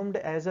assumed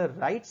as a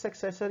right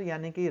successor,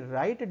 यानी कि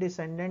right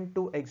descendant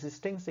to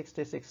existing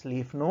 66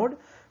 leaf node,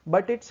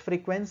 but its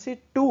frequency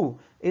 2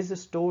 is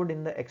stored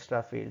in the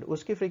extra field.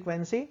 उसकी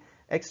frequency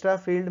extra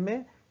field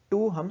में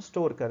 2 हम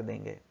स्टोर कर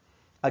देंगे।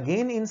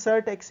 Again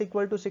insert x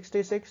equal to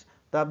 66,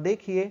 तो आप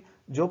देखिए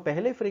जो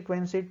पहले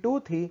फ्रीक्वेंसी 2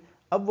 थी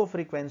अब वो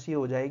फ्रीक्वेंसी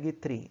हो जाएगी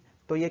 3।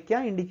 तो ये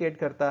क्या इंडिकेट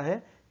करता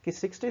है कि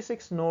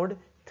 66 नोड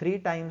 3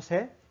 टाइम्स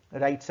है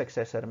राइट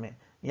सक्सेसर में,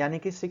 यानी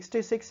कि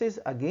 66 is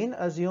again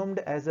assumed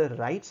as a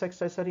right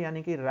successor,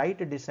 यानी कि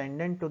right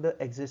descendant to the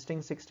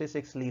existing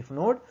 66 leaf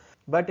node,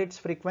 but it's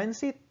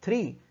frequency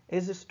 3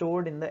 is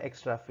stored in the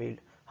extra field.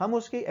 हम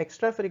उसकी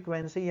एक्स्ट्रा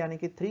फ्रीक्वेंसी यानी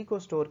कि 3 को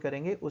स्टोर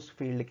करेंगे उस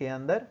फील्ड के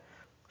अंदर।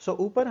 सो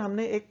ऊपर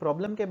हमने एक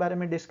प्रॉब्लम के बारे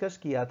में डिस्कस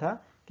किया था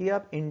कि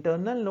आप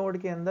इंटरनल नोड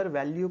के अंदर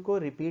वैल्यू को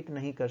रिपीट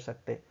नहीं कर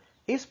सकते।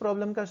 इस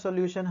प्रॉब्लम का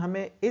सॉल्यूशन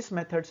हमें इस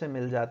मेथड से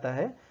मिल जाता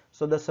है।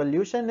 So the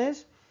solution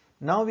is,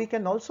 now we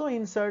can also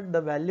insert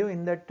the value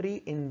in the tree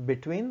in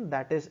between,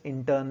 that is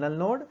internal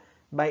node,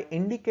 bye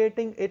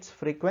indicating it's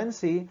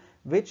frequency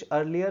which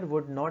earlier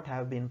would not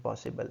have been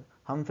possible.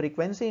 हम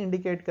frequency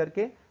indicate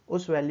करके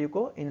उस value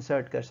को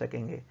insert कर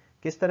सकेंगे।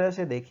 किस तरह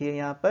से, देखिए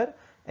यहां पर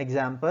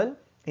एग्जाम्पल,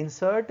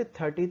 इंसर्ट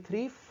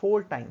 33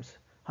 4 टाइम्स।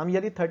 हम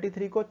यदि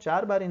 33 को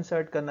 4 बार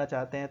इंसर्ट करना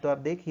चाहते हैं तो आप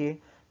देखिए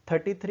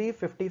 33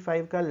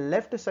 55 का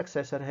लेफ्ट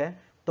सक्सेसर है,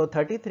 तो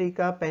 33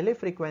 का पहले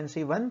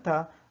फ्रीक्वेंसी 1 था,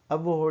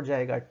 अब वो हो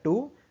जाएगा 2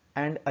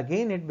 and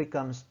again it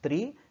becomes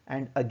 3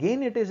 and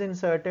again it is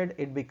inserted,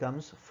 it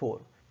becomes 4।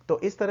 तो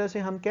इस तरह से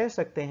हम कह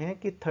सकते हैं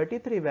कि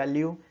 33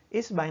 वैल्यू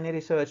इस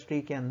बाइनरी सर्च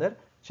ट्री के अंदर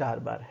 4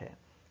 बार है।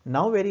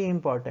 नाउ वेरी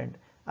इंपॉर्टेंट,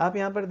 आप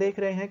यहां पर देख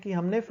रहे हैं कि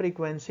हमने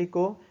फ्रीक्वेंसी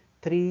को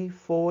 3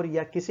 4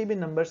 या किसी भी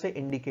नंबर से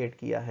इंडिकेट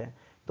किया है।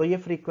 तो ये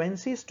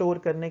फ्रीक्वेंसी स्टोर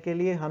करने के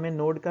लिए हमें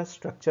नोड का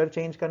स्ट्रक्चर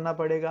चेंज करना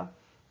पड़ेगा।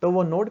 तो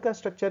वो नोड का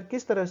स्ट्रक्चर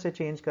किस तरह से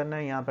चेंज करना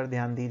है, यहां पर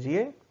ध्यान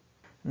दीजिए।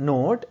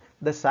 Note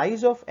the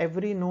size of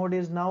every node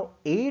is now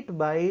 8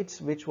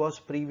 bytes which was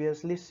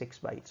previously 6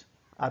 bytes.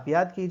 आप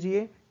याद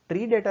कीजिए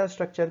ट्री डेटा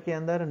स्ट्रक्चर के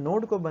अंदर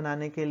नोड को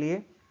बनाने के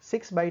लिए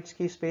 6 बाइट्स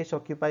की स्पेस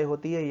ऑक्यूपाई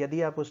होती है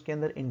यदि आप उसके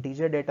अंदर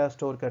इंटीजर डेटा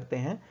स्टोर करते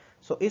हैं।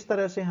 सो इस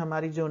तरह से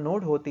हमारी जो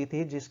नोड होती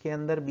थी जिसके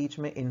अंदर बीच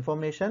में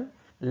इंफॉर्मेशन,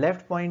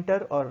 लेफ्ट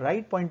पॉइंटर और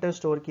राइट पॉइंटर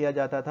स्टोर किया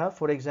जाता था।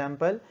 फॉर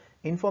एग्जांपल,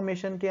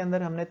 इंफॉर्मेशन के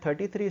अंदर हमने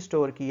 33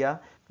 स्टोर किया,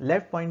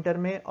 लेफ्ट पॉइंटर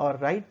में और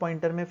राइट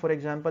पॉइंटर में फॉर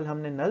एग्जांपल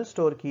हमने नल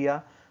स्टोर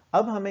किया।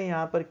 अब हमें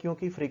यहां पर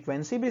क्योंकि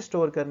फ्रीक्वेंसी भी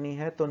स्टोर करनी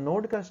है तो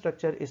नोड का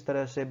स्ट्रक्चर इस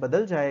तरह से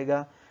बदल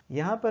जाएगा।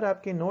 यहां पर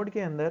आपके नोड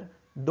के अंदर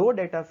 2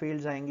 डेटा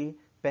फील्ड्स आएंगी,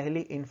 पहली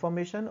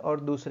इंफॉर्मेशन और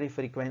दूसरी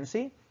frequency,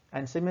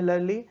 and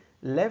similarly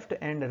left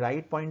and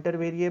right pointer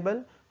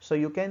variable. So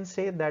you can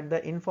say that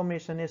the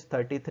information is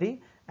 33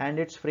 and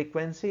its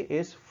frequency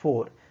is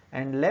 4,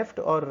 and left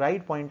और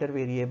right pointer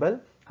variable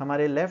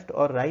हमारे लेफ्ट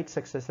और राइट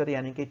सक्सेसर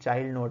यानी कि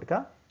child node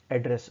का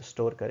address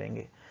store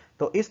करेंगे।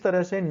 तो इस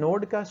तरह से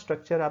नोड का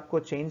स्ट्रक्चर आपको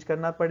चेंज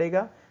करना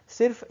पड़ेगा।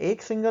 सिर्फ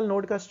एक सिंगल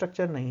नोड का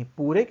स्ट्रक्चर नहीं,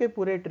 पूरे के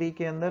पूरे ट्री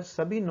के अंदर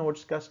सभी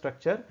नोड्स का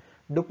स्ट्रक्चर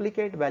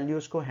डुप्लीकेट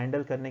वैल्यूज को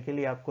हैंडल करने के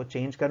लिए आपको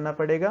चेंज करना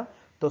पड़ेगा।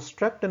 तो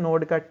स्ट्रक्ट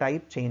नोड का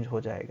टाइप चेंज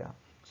हो जाएगा।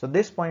 So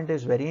this point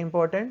is very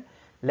important.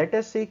 Let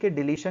us सी कि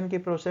डिलीशन की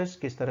प्रोसेस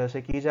किस तरह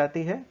से की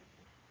जाती है।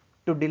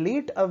 To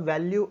delete a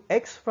value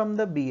x from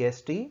the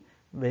BST,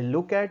 we'll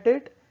look at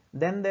it.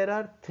 Then there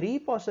are three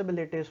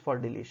possibilities for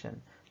deletion.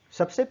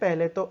 सबसे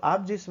पहले तो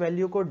आप जिस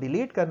वैल्यू को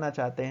डिलीट करना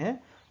चाहते हैं,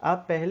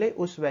 आप पहले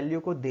उस वैल्यू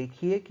को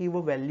देखिए कि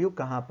वो वैल्यू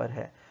कहां पर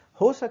है।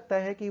 हो सकता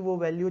है कि वो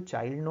वैल्यू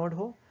चाइल्ड नोड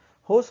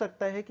हो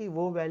सकता है कि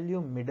वो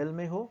वैल्यू मिडल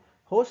में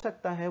हो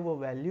सकता है वो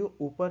वैल्यू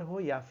ऊपर हो,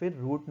 या फिर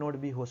रूट नोड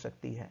भी हो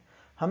सकती है।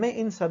 हमें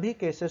इन सभी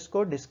केसेस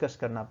को डिस्कस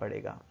करना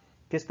पड़ेगा।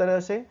 किस तरह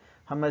से?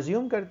 हम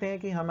अज्यूम करते हैं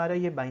कि हमारा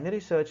ये बाइनरी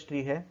सर्च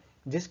ट्री है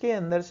जिसके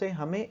अंदर से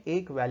हमें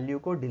एक वैल्यू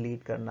को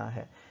डिलीट करना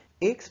है।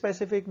 एक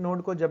स्पेसिफिक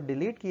नोड को जब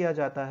डिलीट किया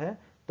जाता है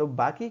तो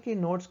बाकी की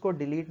नोड्स को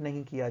डिलीट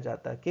नहीं किया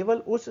जाता, केवल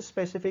उस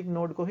स्पेसिफिक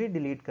नोड को ही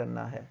डिलीट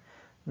करना है।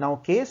 नाउ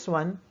केस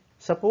 1,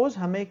 सपोज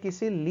हमें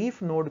किसी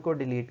लीफ नोड को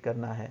डिलीट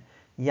करना है,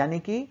 यानी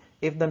कि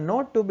if the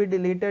node to be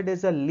deleted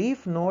is a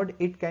leaf node,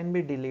 it can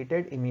be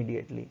deleted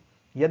immediately.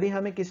 यदि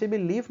हमें किसी भी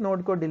लीफ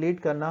नोड को डिलीट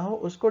करना हो,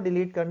 उसको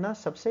डिलीट करना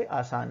सबसे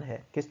आसान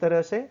है। किस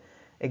तरह से?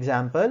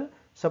 Example,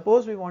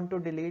 suppose we want to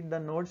delete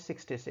the node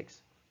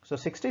 66। सो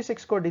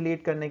 66 को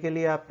डिलीट करने के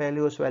लिए आप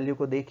पहले उस वैल्यू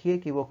को देखिए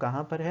कि वो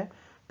कहां पर है।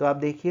 तो आप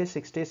देखिए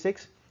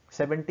 66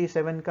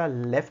 77 का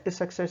लेफ्ट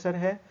सक्सेसर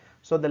है।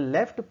 So the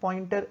left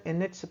pointer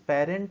in its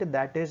parent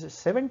that is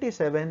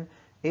 77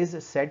 is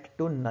set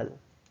to null.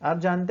 आप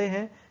जानते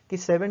हैं कि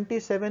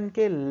 77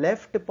 के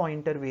लेफ्ट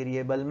पॉइंटर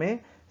वेरिएबल में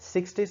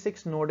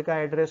 66 नोड का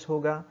एड्रेस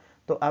होगा।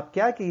 तो आप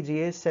क्या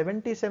कीजिए,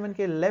 77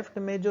 के लेफ्ट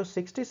में जो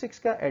 66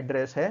 का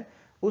एड्रेस है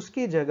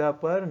उसकी जगह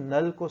पर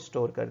नल को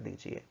स्टोर कर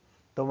दीजिए।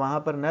 तो वहां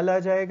पर नल आ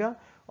जाएगा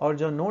और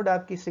जो नोड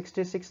आपकी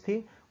 66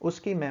 थी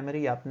उसकी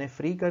मेमोरी आपने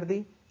फ्री कर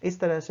दी। इस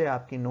तरह से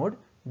आपकी नोड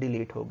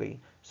डिलीट हो गई।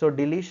 सो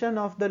deletion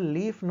of the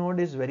leaf node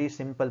is very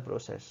simple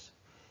process.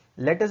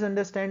 Let us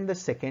understand the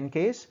second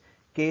case,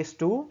 case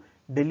 2,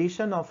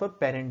 deletion of a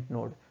parent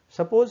node.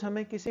 Suppose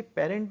हमें किसी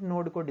पेरेंट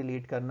नोड को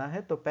डिलीट करना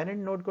है, तो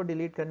पेरेंट नोड को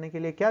डिलीट करने के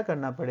लिए क्या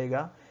करना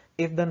पड़ेगा?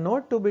 If the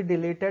node to be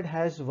deleted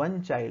has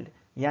one child,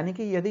 यानी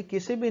कि यदि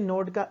किसी भी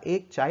नोड का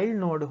एक चाइल्ड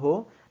नोड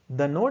हो,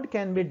 the node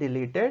can be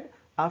deleted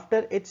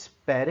after it's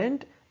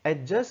parent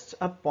adjust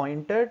a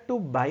pointer to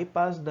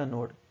bypass the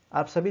node.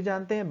 आप सभी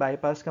जानते हैं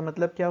बाईपास का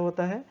मतलब क्या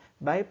होता है।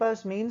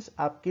 बाईपास मींस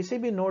आप किसी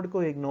भी नोड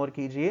को इग्नोर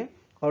कीजिए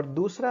और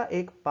दूसरा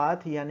एक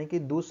पाथ यानी कि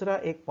दूसरा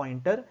एक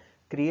पॉइंटर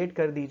क्रिएट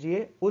कर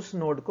दीजिए उस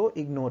नोड को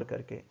इग्नोर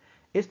करके।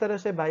 इस तरह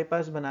से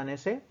बाईपास बनाने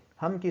से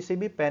हम किसी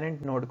भी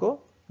पेरेंट नोड को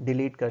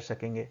डिलीट कर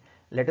सकेंगे।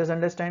 Let us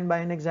understand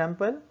by an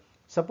example.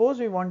 Suppose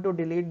we want to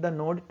delete the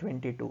node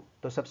 22।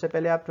 तो सबसे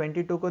पहले आप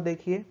 22 को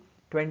देखिए।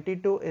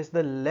 22 is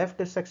the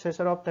left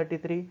successor of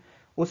 33।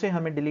 उसे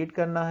हमें डिलीट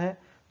करना है।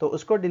 तो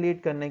उसको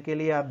डिलीट करने के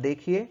लिए आप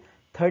देखिए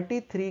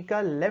 33 का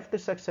लेफ्ट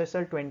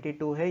सक्सेसर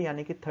 22 है,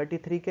 यानी कि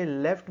 33 के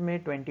लेफ्ट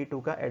में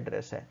 22 का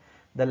एड्रेस है।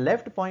 The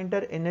left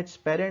pointer in its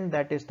parent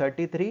that is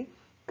 33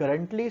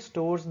 currently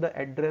stores the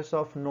address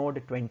of node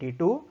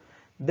 22.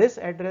 This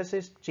address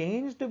is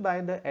changed by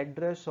the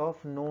address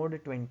of node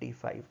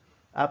 25.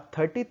 आप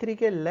 33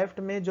 के लेफ्ट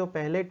में जो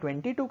पहले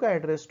 22 का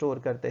एड्रेस स्टोर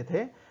करते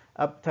थे,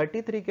 अब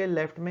 33 के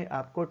लेफ्ट में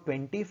आपको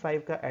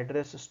 25 का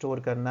एड्रेस स्टोर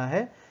करना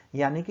है,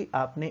 यानी कि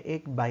आपने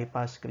एक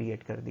बाईपास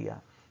क्रिएट कर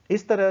दिया।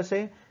 इस तरह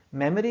से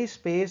मेमोरी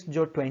स्पेस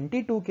जो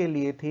 22 के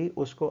लिए थी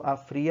उसको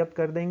आप फ्री अप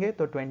कर देंगे,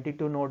 तो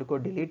 22 नोड को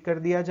डिलीट कर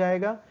दिया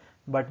जाएगा।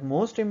 But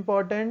most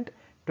important,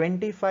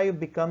 25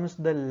 becomes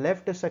the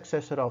left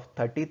successor of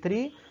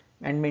 33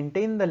 and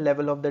maintain the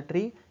level of the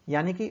tree,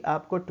 यानी कि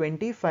आपको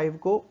 25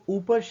 को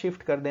ऊपर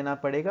शिफ्ट कर देना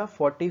पड़ेगा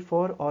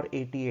 44 और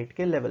 88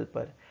 के लेवल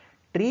पर।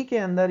 ट्री के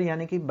अंदर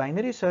यानी कि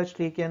बाइनरी सर्च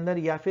ट्री के अंदर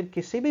या फिर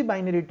किसी भी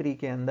बाइनरी ट्री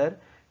के अंदर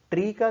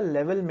ट्री का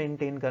लेवल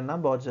मेंटेन करना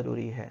बहुत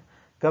जरूरी है।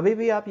 कभी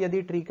भी आप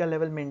यदि ट्री का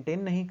लेवल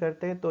मेंटेन नहीं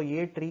करते तो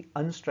ये ट्री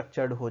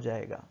अनस्ट्रक्चर्ड हो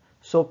जाएगा।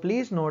 So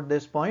please note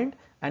this point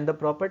and the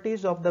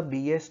properties of the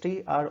BST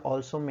are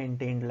also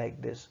maintained like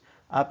this.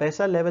 आप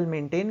ऐसा लेवल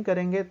मेंटेन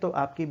करेंगे तो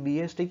आपकी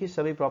BST की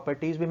सभी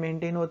प्रॉपर्टीज भी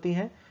मेंटेन होती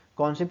हैं।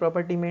 कौन सी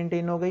प्रॉपर्टी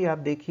मेंटेन हो गई? आप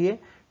देखिए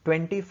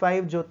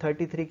 25 जो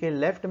 33 के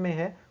लेफ्ट में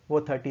है वो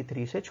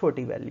 33 से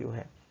छोटी वैल्यू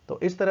है। तो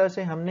इस तरह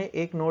से हमने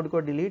एक नोड को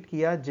डिलीट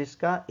किया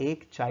जिसका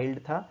एक चाइल्ड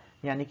था,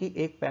 यानी कि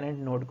एक पेरेंट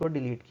नोड को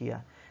डिलीट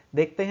किया।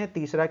 देखते हैं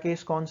तीसरा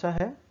केस कौन सा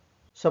है।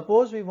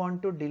 Suppose we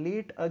want to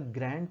delete a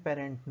grand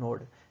parent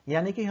node,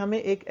 यानी कि हमें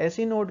एक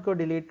ऐसी नोड को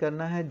डिलीट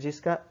करना है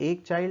जिसका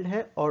एक चाइल्ड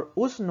है और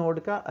उस नोड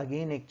का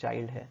अगेन एक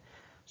चाइल्ड है।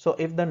 So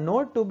if the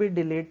node to be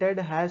deleted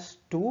has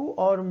 2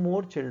 और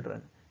मोर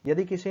चिल्ड्रन,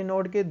 यदि किसी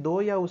नोड के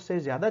 2 या उससे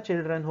ज्यादा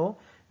चिल्ड्रन हो,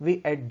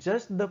 we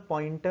adjust the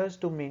pointers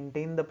to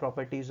maintain the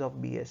properties of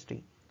BST।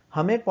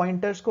 हमें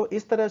पॉइंटर्स को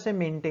इस तरह से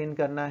मेंटेन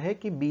करना है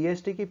कि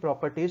BST की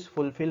प्रॉपर्टीज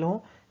फुलफिल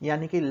हो,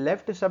 यानी कि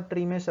लेफ्ट सब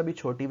ट्री में सभी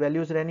छोटी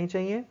वैल्यूज रहनी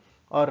चाहिए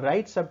और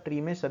राइट सब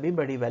ट्री में सभी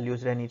बड़ी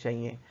वैल्यूज रहनी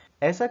चाहिए।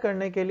 ऐसा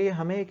करने के लिए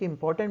हमें एक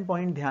इंपॉर्टेंट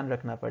पॉइंट ध्यान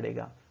रखना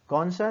पड़ेगा।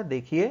 कौन सा?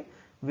 देखिए,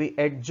 we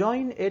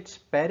adjoin its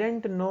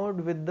parent node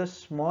with the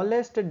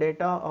smallest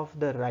data of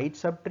the right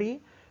subtree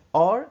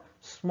or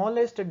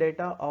smallest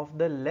data of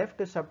the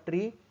left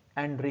subtree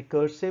and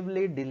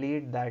recursively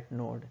delete that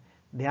node।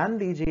 ध्यान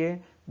दीजिए,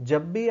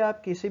 जब भी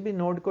आप किसी भी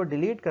नोड को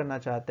डिलीट करना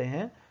चाहते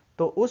हैं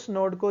तो उस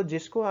नोड को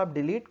जिसको आप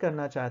डिलीट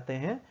करना चाहते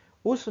हैं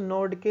उस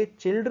नोड के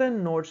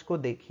चिल्ड्रन नोड्स को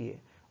देखिए।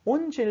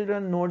 उन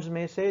चिल्ड्रन नोड्स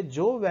में से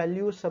जो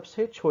वैल्यू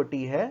सबसे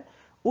छोटी है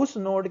उस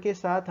नोड के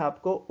साथ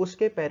आपको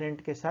उसके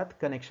पेरेंट के साथ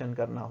कनेक्शन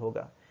करना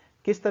होगा।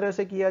 किस तरह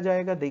से किया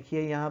जाएगा?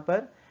 देखिए यहां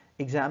पर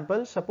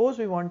example, suppose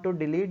we want to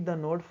delete the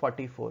node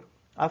 44।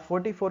 आप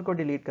 44 को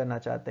डिलीट करना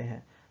चाहते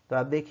हैं तो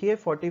आप देखिए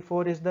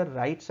 44 is the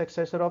right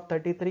successor of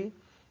 33।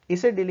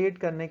 इसे डिलीट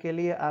करने के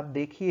लिए आप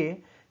देखिए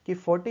कि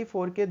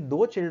 44 के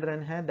दो चिल्ड्रन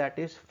हैं, that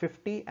is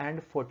 50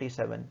 and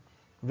 47।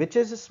 Which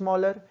is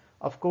smaller?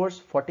 Of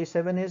course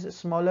 47 is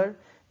smaller.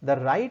 The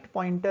write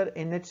pointer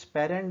in its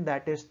parent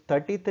that is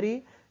 33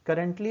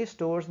 currently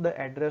stores the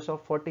address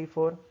of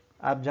 44।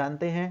 आप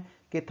जानते हैं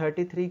कि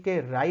 33 के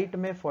राइट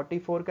में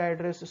 44 का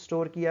एड्रेस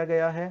स्टोर किया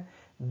गया है।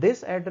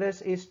 This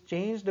address is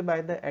changed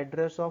by the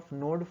address of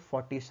node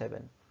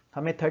 47।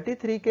 हमें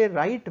 33 के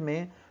राइट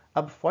में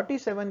अब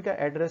 47 का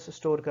एड्रेस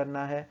स्टोर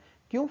करना है।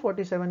 क्यों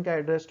 47 का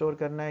एड्रेस स्टोर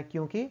करना है?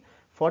 क्योंकि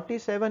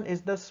 47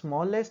 is the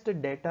smallest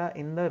data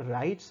in the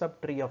right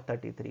sub tree of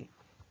 33।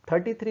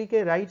 33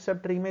 के राइट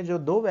सब ट्री में जो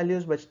दो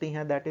वैल्यूज बचती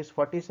हैं दैट इज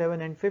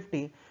 47 एंड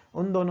 50,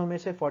 उन दोनों में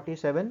से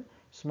 47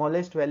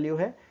 स्मॉलेस्ट वैल्यू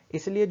है,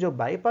 इसलिए जो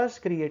बाईपास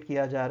क्रिएट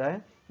किया जा रहा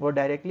है वो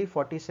डायरेक्टली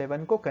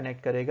 47 को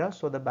कनेक्ट करेगा।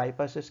 So the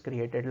bypass is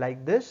created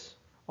like this.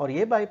 और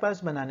ये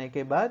बाईपास बनाने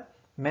के बाद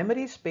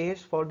memory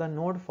space for the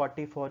node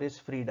 44 is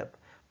freed up.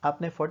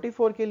 आपने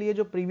 44 के लिए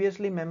जो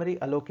प्रीवियसली मेमोरी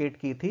अलोकेट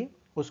की थी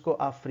उसको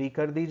आप फ्री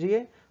कर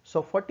दीजिए।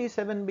 सो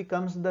 47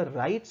 becomes the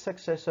right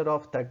successor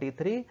of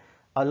 33,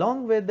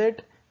 along with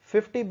it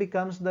 50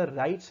 becomes the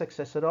right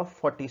successor of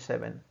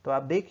 47। तो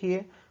आप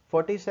देखिए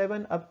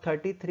 47 अब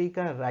 33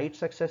 का राइट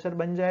सक्सेसर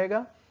बन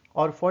जाएगा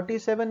और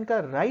 47 का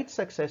राइट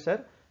सक्सेसर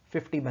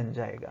 50 बन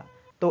जाएगा।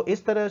 तो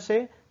इस तरह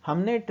से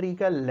हमने ट्री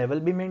का लेवल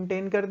भी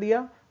मेंटेन कर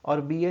दिया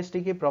और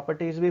BST की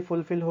प्रॉपर्टीज भी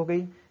फुलफिल हो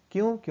गई।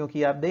 क्यों?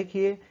 क्योंकि आप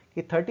देखिए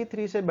कि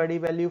 33 से बड़ी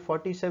वैल्यू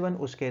 47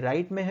 उसके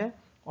राइट में है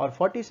और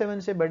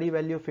 47 से बड़ी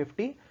वैल्यू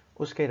 50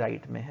 उसके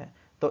राइट में है।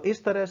 तो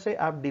इस तरह से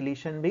आप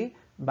डिलीशन भी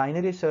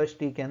बाइनरी सर्च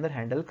ट्री के अंदर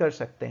हैंडल कर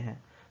सकते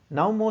हैं।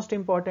 नाउ मोस्ट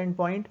इंपॉर्टेंट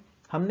पॉइंट,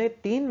 हमने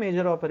तीन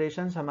मेजर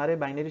ऑपरेशंस हमारे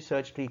बाइनरी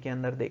सर्च ट्री के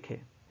अंदर देखे।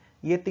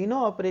 ये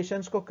तीनों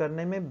ऑपरेशंस को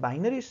करने में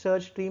बाइनरी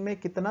सर्च ट्री में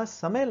कितना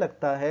समय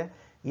लगता है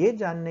ये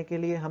जानने के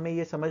लिए हमें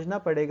ये समझना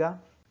पड़ेगा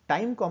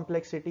time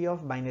complexity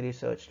of binary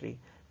search tree.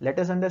 Let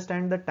us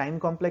understand the time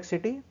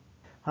complexity.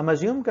 हम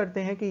अज्यूम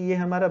करते हैं कि ये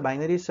हमारा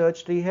बाइनरी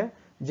सर्च ट्री है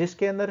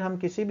जिसके अंदर हम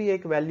किसी भी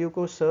एक वैल्यू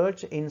को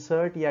सर्च,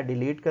 इंसर्ट या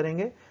डिलीट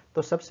करेंगे।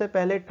 तो सबसे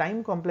पहले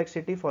time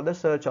complexity for the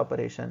search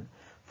operation.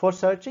 For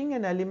searching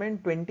an element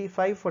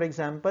 25, for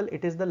example,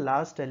 it is the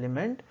last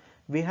element.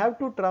 We have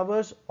to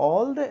traverse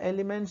all the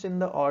elements in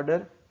the order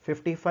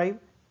 55,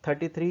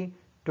 33,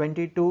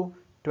 22,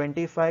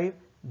 25.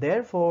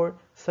 Therefore,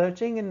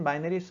 searching in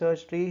binary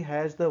search tree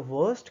has the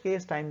worst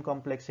case time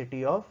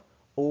complexity of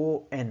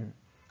ON।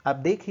 अब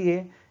देखिए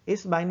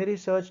इस binary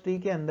search tree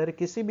के अंदर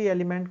किसी भी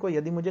element को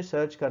यदि मुझे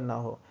सर्च करना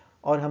हो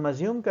और हम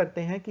अज्यूम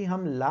करते हैं कि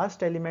हम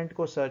लास्ट एलिमेंट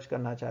को सर्च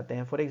करना चाहते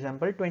हैं, फॉर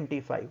एग्जांपल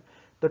 25,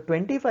 तो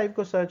 25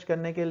 को सर्च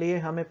करने के लिए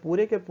हमें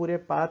पूरे के पूरे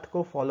पाथ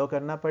को फॉलो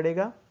करना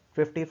पड़ेगा,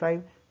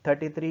 55,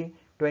 33,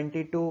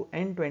 22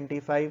 एंड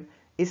 25।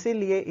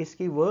 इसीलिए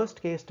इसकी वर्स्ट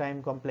केस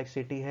टाइम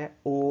कॉम्प्लेक्सिटी है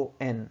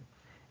ON।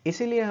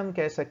 इसीलिए हम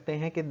कह सकते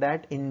हैं कि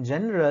that in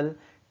general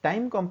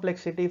time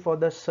complexity for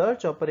the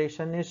search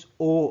operation is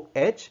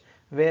OH,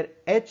 where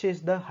H is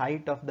the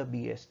height of the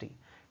BST।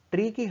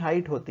 Tree की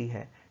हाइट होती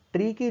है,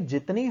 ट्री की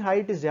जितनी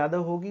हाइट ज्यादा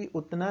होगी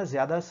उतना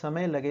ज्यादा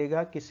समय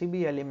लगेगा किसी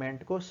भी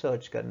एलिमेंट को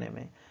सर्च करने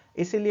में,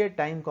 इसीलिए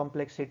टाइम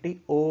कॉम्प्लेक्सिटी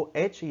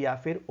OH या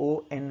फिर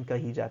ON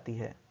कही जाती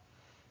है।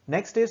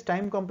 Next is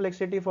time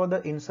complexity for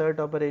the insert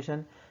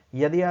operation.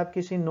 यदि आप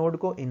किसी नोड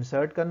को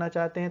इंसर्ट करना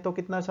चाहते हैं तो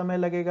कितना समय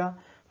लगेगा?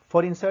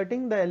 For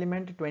inserting the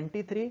element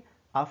 23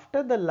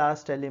 after the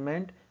last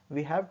element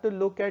we have to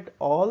look at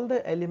all the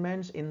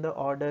elements in the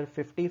order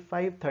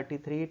 55,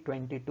 33,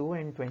 22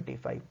 and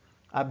 25।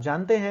 आप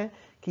जानते हैं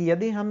कि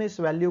यदि हम इस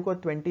वैल्यू को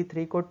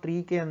 23 को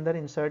ट्री के अंदर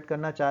इंसर्ट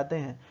करना चाहते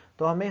हैं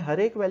तो हमें हर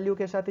एक वैल्यू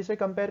के साथ इसे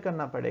कंपेयर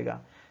करना पड़ेगा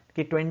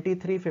कि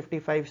 23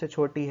 55 से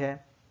छोटी है,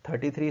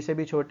 33 से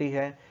भी छोटी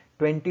है,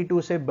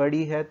 22 से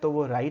बड़ी है तो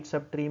वो राइट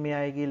सब ट्री में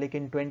आएगी,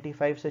 लेकिन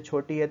 25 से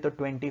छोटी है तो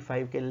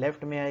 25 के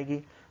लेफ्ट में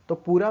आएगी। तो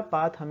पूरा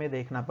पाथ हमें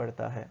देखना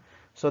पड़ता है।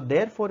 So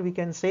therefore we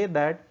can say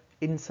that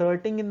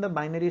inserting in the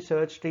binary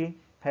search tree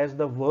has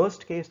the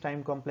worst case time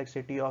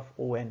complexity of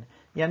ON।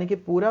 यानी कि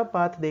पूरा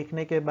पाथ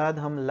देखने के बाद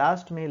हम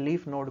लास्ट में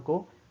लीफ नोड को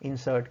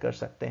इंसर्ट कर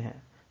सकते हैं।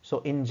 So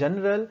in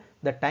general,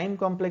 the time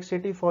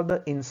complexity for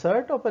the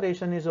insert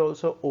operation is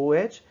also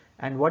OH.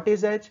 And what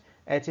is H?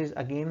 H is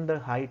again the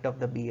height of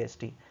the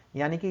BST.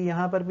 यानी कि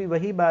यहाँ पर भी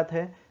वही बात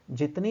है,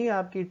 जितनी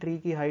आपकी ट्री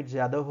की हाइट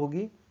ज्यादा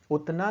होगी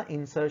उतना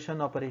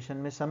इंसर्शन ऑपरेशन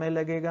में समय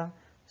लगेगा.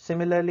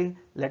 Similarly,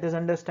 let us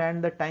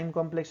understand the time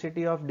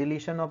complexity of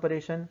deletion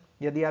operation.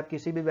 यदि आप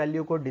किसी भी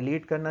वैल्यू को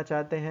डिलीट करना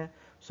चाहते हैं,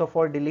 so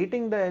for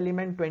deleting the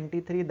element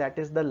 23, that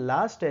is the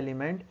last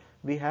element,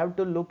 we have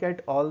to look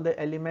at all the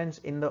elements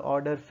in the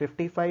order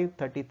 55,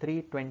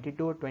 33,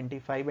 22,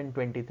 25 and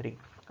 23.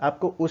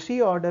 आपको उसी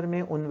ऑर्डर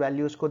में उन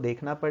वैल्यूज को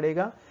देखना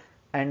पड़ेगा.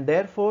 And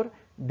therefore,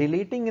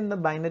 deleting in the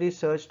binary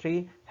search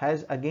tree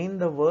has again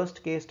the worst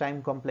case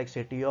time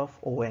complexity of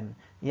ON.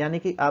 यानी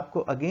कि आपको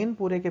अगेन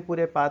पूरे के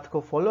पूरे पाथ को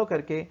फॉलो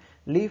करके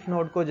लीफ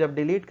नोड को जब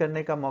डिलीट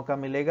करने का मौका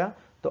मिलेगा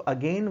तो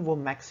अगेन वो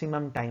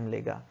मैक्सिमम टाइम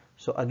लेगा.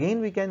 So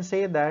again we can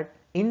say that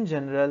in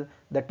general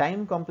the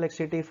time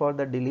complexity for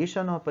the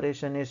deletion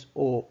operation is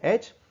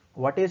OH.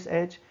 What is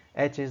H?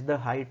 H is the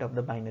height of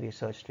the binary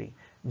search tree.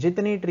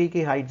 जितनी tree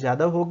की height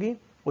ज्यादा होगी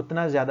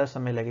उतना ज्यादा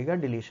समय लगेगा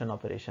deletion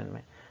operation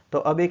में. तो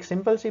अब एक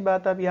सिंपल सी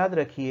बात आप याद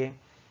रखिए,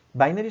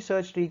 बाइनरी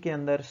सर्च ट्री के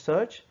अंदर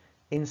सर्च,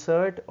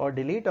 इंसर्ट और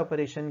डिलीट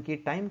ऑपरेशन की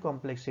टाइम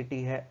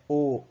कॉम्प्लेक्सिटी है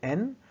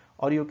ON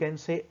और यू कैन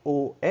से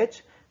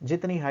OH.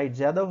 जितनी हाइट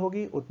ज्यादा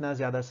होगी उतना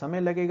ज्यादा समय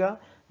लगेगा.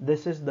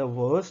 This is the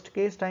worst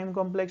case time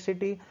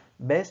complexity.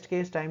 Best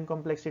case time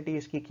complexity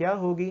इसकी क्या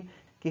होगी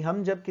कि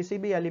हम जब किसी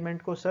भी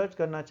एलिमेंट को सर्च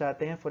करना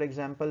चाहते हैं, फॉर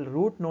एग्जांपल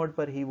रूट नोड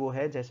पर ही वो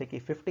है, जैसे कि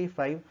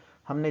 55,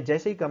 हमने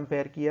जैसे ही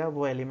कंपेयर किया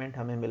वो एलिमेंट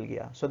हमें मिल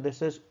गया. So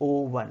this is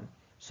O1.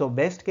 So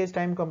best case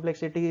time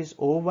complexity is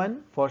O1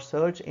 for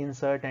search,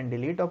 insert and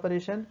delete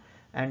operation,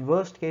 and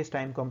worst case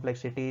time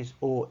complexity is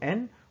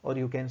ON, or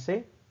you can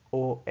say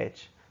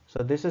OH.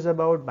 So this is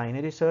about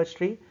binary search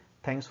tree.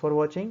 Thanks for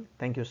watching.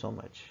 Thank you so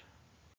much.